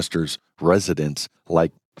prime minister's residence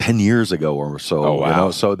like 10 years ago or so. Oh,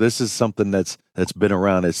 wow. So this is something that's been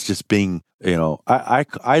around. It's just being,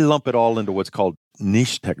 I lump it all into what's called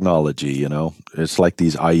niche technology. It's like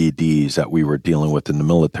these IEDs that we were dealing with in the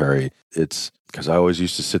military. It's because I always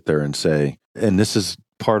used to sit there and say, and this is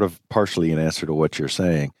partially in answer to what you're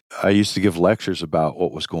saying. I used to give lectures about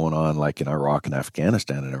what was going on like in Iraq and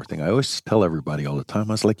Afghanistan and everything. I always tell everybody all the time,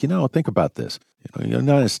 I was like, think about this. The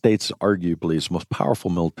United States arguably is the most powerful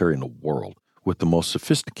military in the world with the most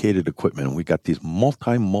sophisticated equipment. And we got these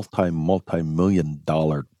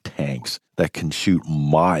multi-million-dollar tanks that can shoot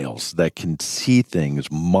miles, that can see things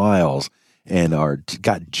miles, and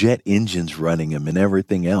got jet engines running them and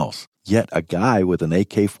everything else. Yet a guy with an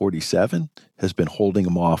AK-47 has been holding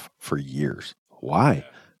them off for years. Why?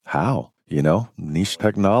 How? Niche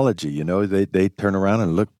technology. They turn around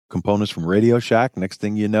and look components from Radio Shack. Next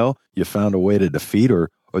thing you know, you found a way to defeat or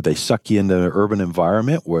they suck you into an urban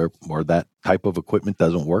environment where that type of equipment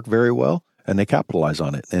doesn't work very well, and they capitalize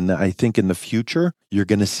on it. And I think in the future, you're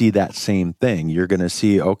going to see that same thing. You're going to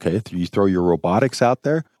see, okay, if you throw your robotics out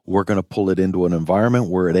there, we're going to pull it into an environment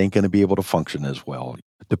where it ain't going to be able to function as well,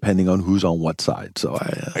 depending on who's on what side. So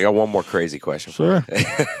I got one more crazy question. Sure.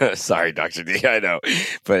 Sorry, Dr. D, I know.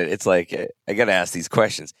 But it's like, I got to ask these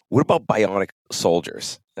questions. What about bionic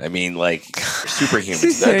soldiers? I mean, like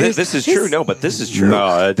superhumans. This is true. No, but this is true.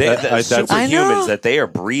 No, superhumans that they are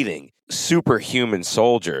breeding superhuman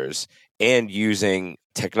soldiers and using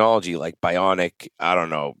technology like bionic,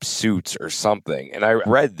 suits or something. And I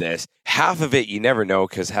read this. Half of it you never know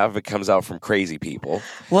because half of it comes out from crazy people.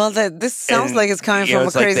 Well, this sounds like it's coming from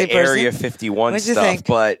a crazy like the person. Area 51 stuff,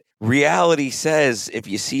 but reality says if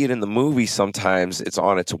you see it in the movie, sometimes it's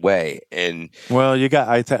on its way. And well,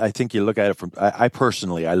 I think you look at it from. I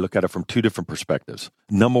personally look at it from two different perspectives.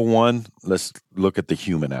 Number one, let's look at the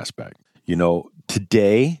human aspect.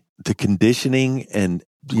 Today the conditioning and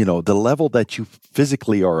the level that you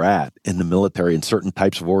physically are at in the military and certain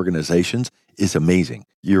types of organizations is amazing.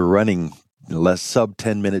 You're running sub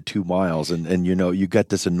 10-minute 2 miles, and you get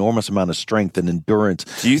this enormous amount of strength and endurance.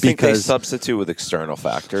 Do you think they substitute with external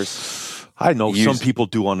factors? I know some people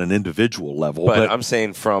do on an individual level, but I'm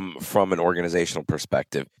saying from an organizational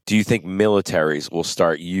perspective, do you think militaries will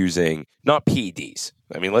start using not PEDs?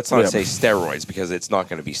 I mean, let's not say steroids because it's not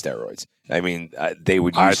going to be steroids. I mean, they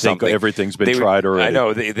would use something. I think everything's been tried already. I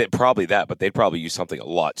know, they probably that, but they'd probably use something a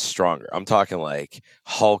lot stronger. I'm talking like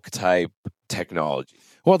Hulk-type technology.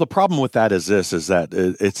 Well, the problem with that is that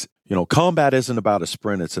it's, combat isn't about a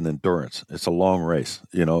sprint, it's an endurance. It's a long race,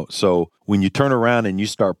 So when you turn around and you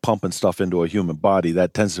start pumping stuff into a human body,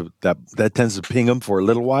 that tends to ping them for a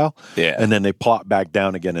little while. Yeah. And then they plop back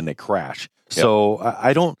down again and they crash. Yep.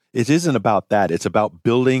 So it isn't about that. It's about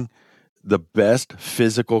building the best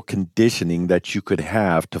physical conditioning that you could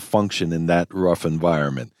have to function in that rough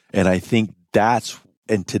environment. And I think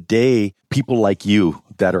and today, people like you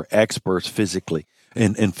that are experts physically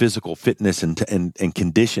in physical fitness and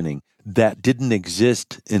conditioning that didn't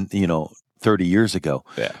exist in, 30 years ago.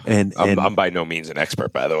 Yeah. And I'm by no means an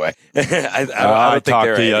expert, by the way. I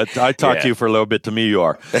talked to you for a little bit. To me, you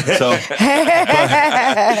are. So,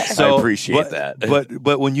 I appreciate that.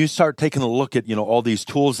 But when you start taking a look at, all these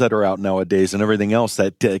tools that are out nowadays and everything else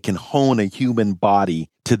that can hone a human body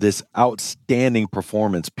to this outstanding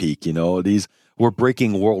performance peak, we're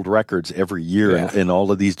breaking world records every year in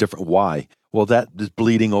all of these different why. Well, that is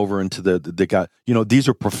bleeding over into the guy. These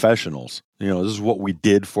are professionals. This is what we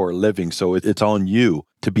did for a living. So it's on you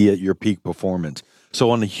to be at your peak performance. So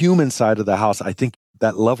on the human side of the house, I think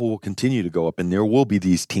that level will continue to go up. And there will be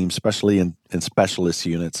these teams, especially in specialist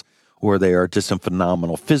units, where they are just in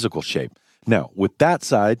phenomenal physical shape. Now, with that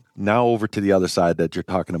side, now over to the other side that you're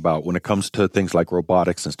talking about when it comes to things like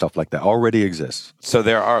robotics and stuff like that already exists. So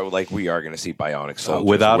there are, we are going to see bionic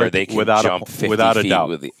soldiers where they can jump 50 without feet. A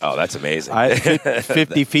doubt. That's amazing.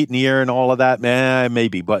 50 feet in the air and all of that, man,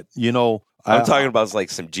 maybe. But, I'm talking about like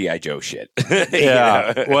some G.I. Joe shit.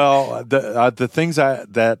 Yeah. Well, the things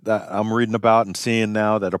that I'm reading about and seeing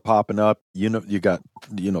now that are popping up, you got,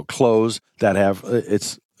 clothes that have,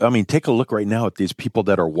 take a look right now at these people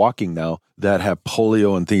that are walking now that have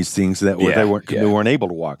polio and these things that they weren't able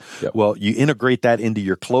to walk. Yep. Well, you integrate that into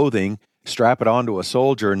your clothing, strap it onto a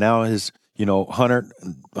soldier. Now his,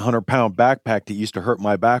 100-pound backpack that used to hurt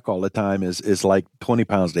my back all the time is like 20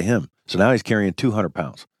 pounds to him. So now he's carrying 200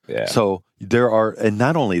 pounds. Yeah. So and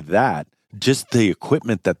not only that, just the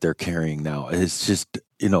equipment that they're carrying now is just,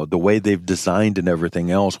 the way they've designed and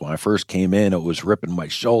everything else. When I first came in, it was ripping my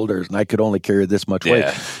shoulders and I could only carry this much weight.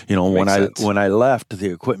 When I left,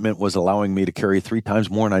 the equipment was allowing me to carry 3 times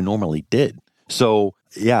more than I normally did. So,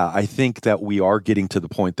 I think that we are getting to the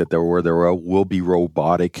point that there will be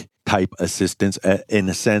robotic type assistance in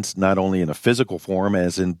a sense, not only in a physical form,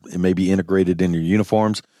 as in it may be integrated in your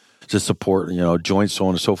uniforms, to support, joints, so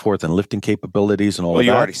on and so forth, and lifting capabilities and all of that. Well,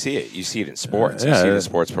 you already see it. You see it in sports. You see it in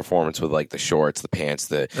sports performance with like the shorts, the pants,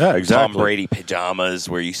 the exactly. Tom Brady pajamas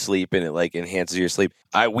where you sleep and it like enhances your sleep.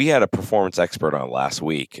 We had a performance expert on last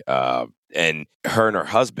week, and her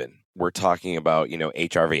husband were talking about,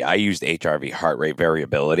 HRV. I used HRV, heart rate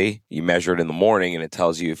variability. You measure it in the morning and it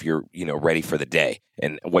tells you if you're, ready for the day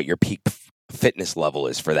and what your peak fitness level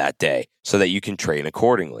is for that day so that you can train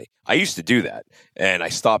accordingly. I used to do that and I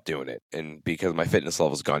stopped doing it. And because my fitness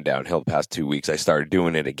level's gone downhill the past 2 weeks, I started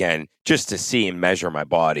doing it again just to see and measure my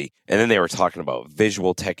body. And then they were talking about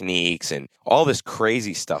visual techniques and all this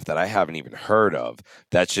crazy stuff that I haven't even heard of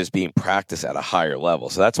that's just being practiced at a higher level.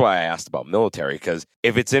 So that's why I asked about military, because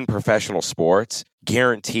if it's in professional sports,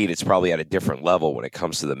 guaranteed it's probably at a different level when it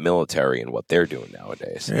comes to the military and what they're doing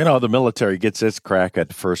nowadays. The military gets its crack at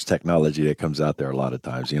the first technology that comes out there a lot of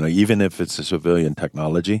times. Even if it's a civilian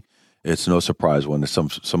technology, it's no surprise when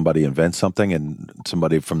somebody invents something and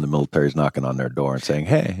somebody from the military is knocking on their door and saying,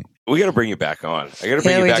 "Hey, we got to bring you back on. I got to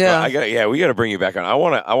bring you back on. We got to bring you back on. I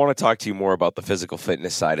want to talk to you more about the physical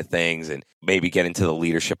fitness side of things and maybe get into the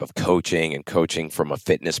leadership of coaching and coaching from a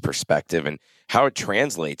fitness perspective and how it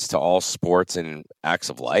translates to all sports and acts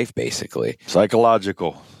of life, basically.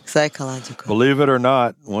 Psychological. Believe it or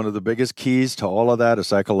not, one of the biggest keys to all of that is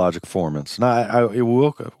psychological performance. Now,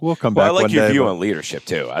 we'll come back. I like one your day, view on leadership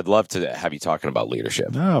too. I'd love to have you talking about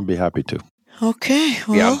leadership. No, I'll be happy to. Okay.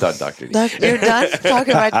 Well, I'm done, Dr. D. You're done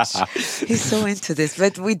talking about. He's so into this,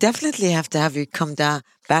 but we definitely have to have you come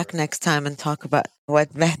back next time and talk about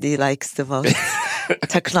what Mehdi likes the most.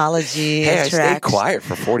 Technology, Hey, interaction. I stayed quiet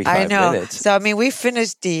for 45 minutes. So, we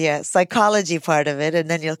finished the psychology part of it, and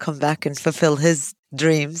then you'll come back and fulfill his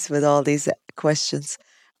dreams with all these questions.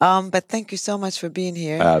 But thank you so much for being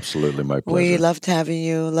here. Absolutely, my pleasure. We loved having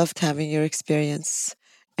you, loved having your experience.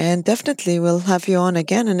 And definitely we'll have you on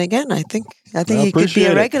again and again. I think you could be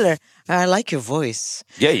a regular. I like your voice.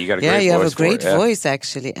 Yeah, you got a great voice. Yeah, you have a great voice,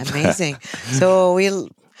 actually. Amazing. So we'll...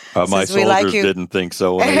 my soldiers didn't think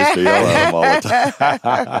so when I used to yell at them all the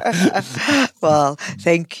time. Well,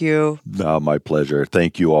 thank you. No, my pleasure.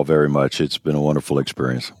 Thank you all very much. It's been a wonderful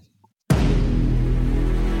experience.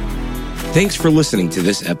 Thanks for listening to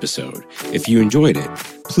this episode. If you enjoyed it,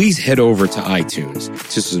 please head over to iTunes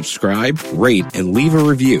to subscribe, rate, and leave a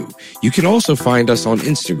review. You can also find us on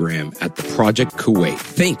Instagram at The Project Kuwait.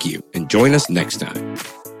 Thank you, and join us next time.